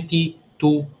 20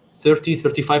 to 30,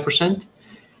 35%.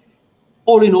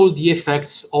 All in all, the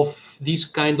effects of this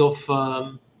kind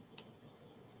of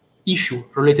issue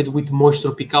related with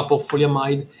moisture pickup of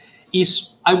polyamide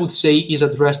is, I would say, is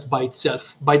addressed by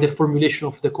itself, by the formulation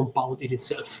of the compound in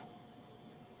itself.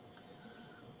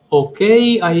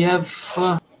 Okay,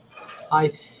 I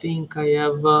think I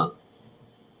have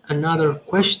another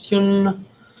question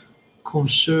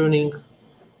concerning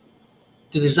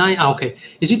the design. Okay,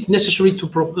 is it necessary to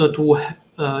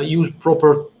use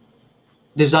proper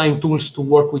design tools to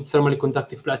work with thermally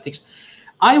conductive plastics?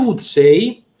 I would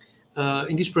say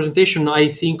in this presentation, I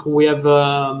think we have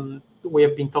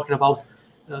been talking about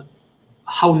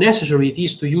how necessary it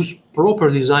is to use proper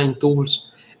design tools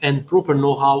and proper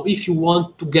know-how if you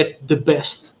want to get the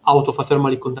best out of a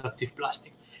thermally conductive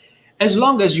plastic. As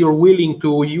long as you're willing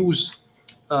to use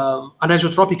an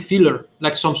isotropic filler,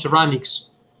 like some ceramics,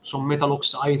 some metal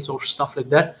oxides or stuff like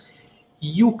that,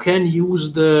 you can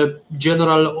use the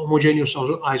general homogeneous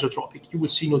isotropic. You will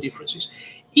see no differences.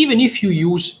 Even if you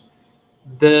use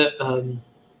the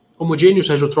homogeneous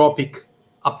isotropic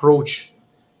approach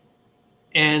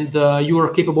and you are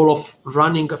capable of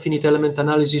running a finite element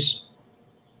analysis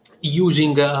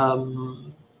using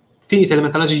finite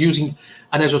element analysis using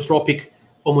an isotropic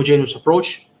homogeneous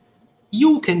approach,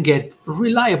 you can get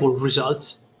reliable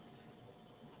results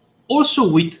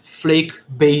also with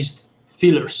flake-based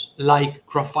fillers like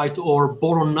graphite or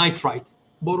boron nitride.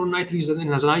 Boron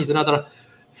nitride is another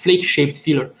flake-shaped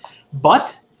filler,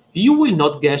 but you will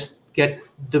not get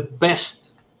the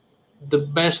best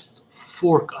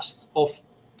forecast of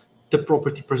the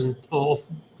property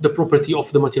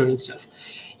of the material itself.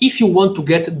 If you want to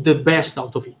get the best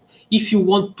out of it, If you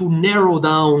want to narrow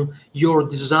down your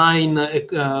design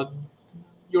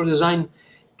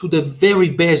to the very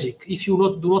basic, if you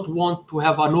do not want to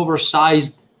have an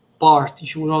oversized part,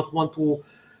 if you do not want to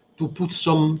put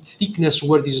some thickness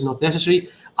where this is not necessary,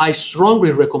 I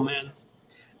strongly recommend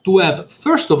to have,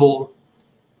 first of all,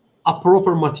 a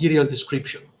proper material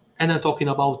description. And I'm talking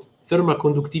about thermal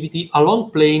conductivity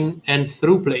along plane and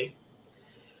through plane.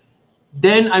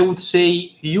 Then I would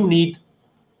say you need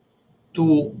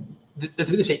to,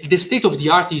 the state of the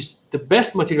art is the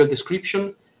best material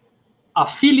description, a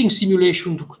filling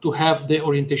simulation to have the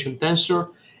orientation tensor,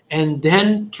 and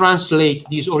then translate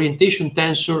this orientation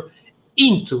tensor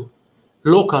into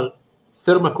local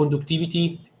thermal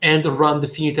conductivity and run the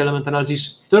finite element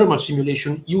analysis thermal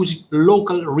simulation using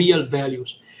local real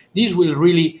values. This will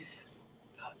really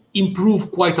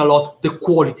improve quite a lot the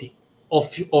quality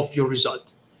of your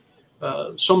result.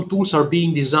 Some tools are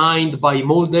being designed by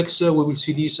Moldex. We will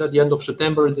see this at the end of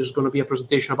September. There's going to be a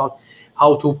presentation about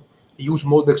how to use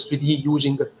Moldex 3D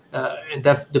using and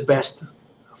have the best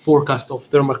forecast of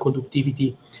thermal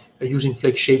conductivity using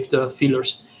flake-shaped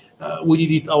fillers. We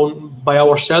did it by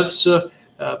ourselves,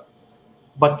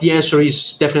 but the answer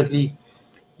is definitely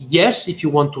yes. If you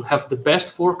want to have the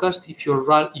best forecast, if you're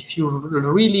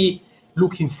really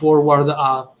looking forward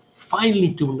a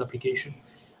finely tuned application.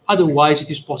 Otherwise, it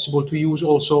is possible to use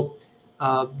also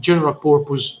general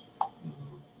purpose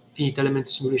finite element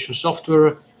simulation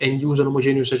software and use an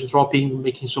homogeneous isotropic,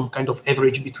 making some kind of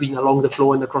average between along the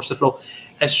flow and across the flow.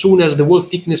 As soon as the wall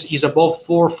thickness is above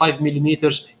 4 or 5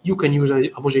 millimeters, you can use a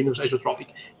homogeneous isotropic.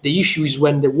 The issue is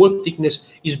when the wall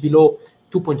thickness is below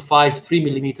 2.5, 3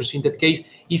 millimeters. In that case,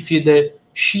 if the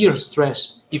shear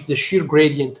stress, if the shear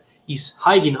gradient is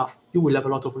high enough, you will have a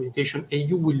lot of orientation and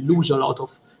you will lose a lot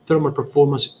of thermal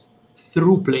performance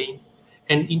through plane.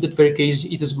 And in that very case,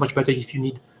 it is much better if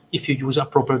you use a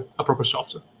proper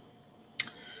software.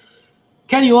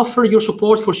 Can you offer your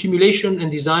support for simulation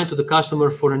and design to the customer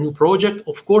for a new project?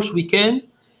 Of course we can.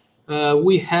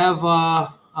 We have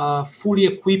a fully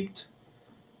equipped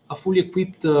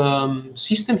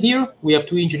system here. We have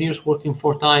 2 engineers working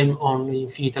full-time on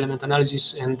infinite element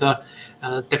analysis and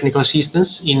technical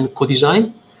assistance in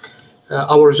co-design.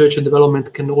 Our research and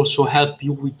development can also help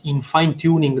you in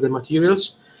fine-tuning the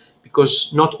materials,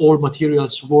 because not all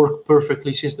materials work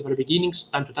perfectly since the very beginnings.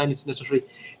 Time to time, it's necessary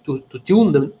to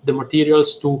tune the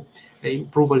materials to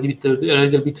improve a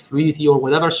little bit fluidity or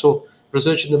whatever. So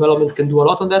research and development can do a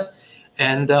lot on that.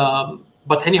 And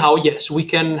but anyhow, yes, we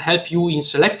can help you in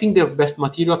selecting the best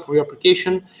material for your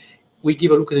application. We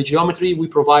give a look at the geometry. We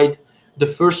provide the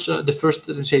first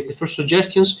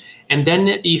suggestions, and then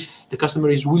if the customer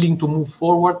is willing to move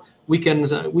forward, we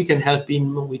can help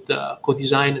him with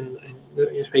co-design and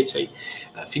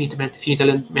finite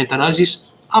element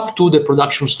analysis up to the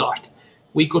production start.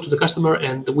 We go to the customer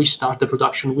and we start the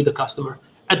production with the customer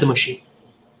at the machine.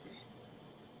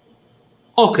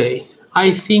 Okay,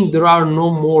 I think there are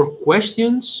no more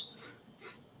questions.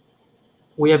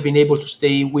 We have been able to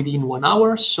stay within 1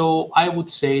 hour, so I would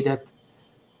say that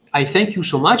I thank you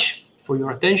so much for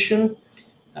your attention.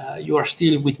 You are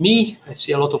still with me. I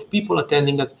see a lot of people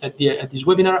attending at this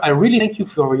webinar. I really thank you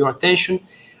for your attention.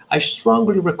 I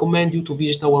strongly recommend you to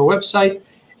visit our website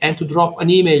and to drop an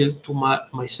email to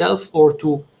myself or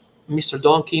to Mr.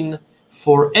 Donkin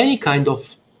for any kind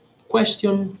of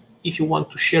question. If you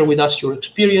want to share with us your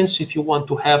experience, if you want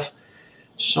to have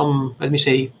some, let me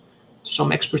say,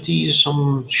 some expertise,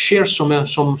 share some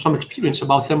experience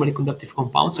about thermally conductive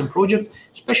compounds and projects,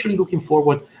 especially looking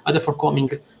forward at the forthcoming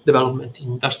development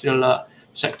in industrial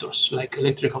sectors like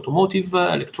electric, automotive,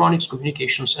 electronics,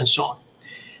 communications, and so on.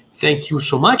 Thank you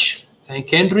so much.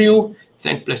 Thank Andrew.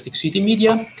 Thank Plastic City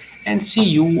Media, and see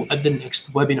you at the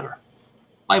next webinar.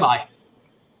 Bye-bye.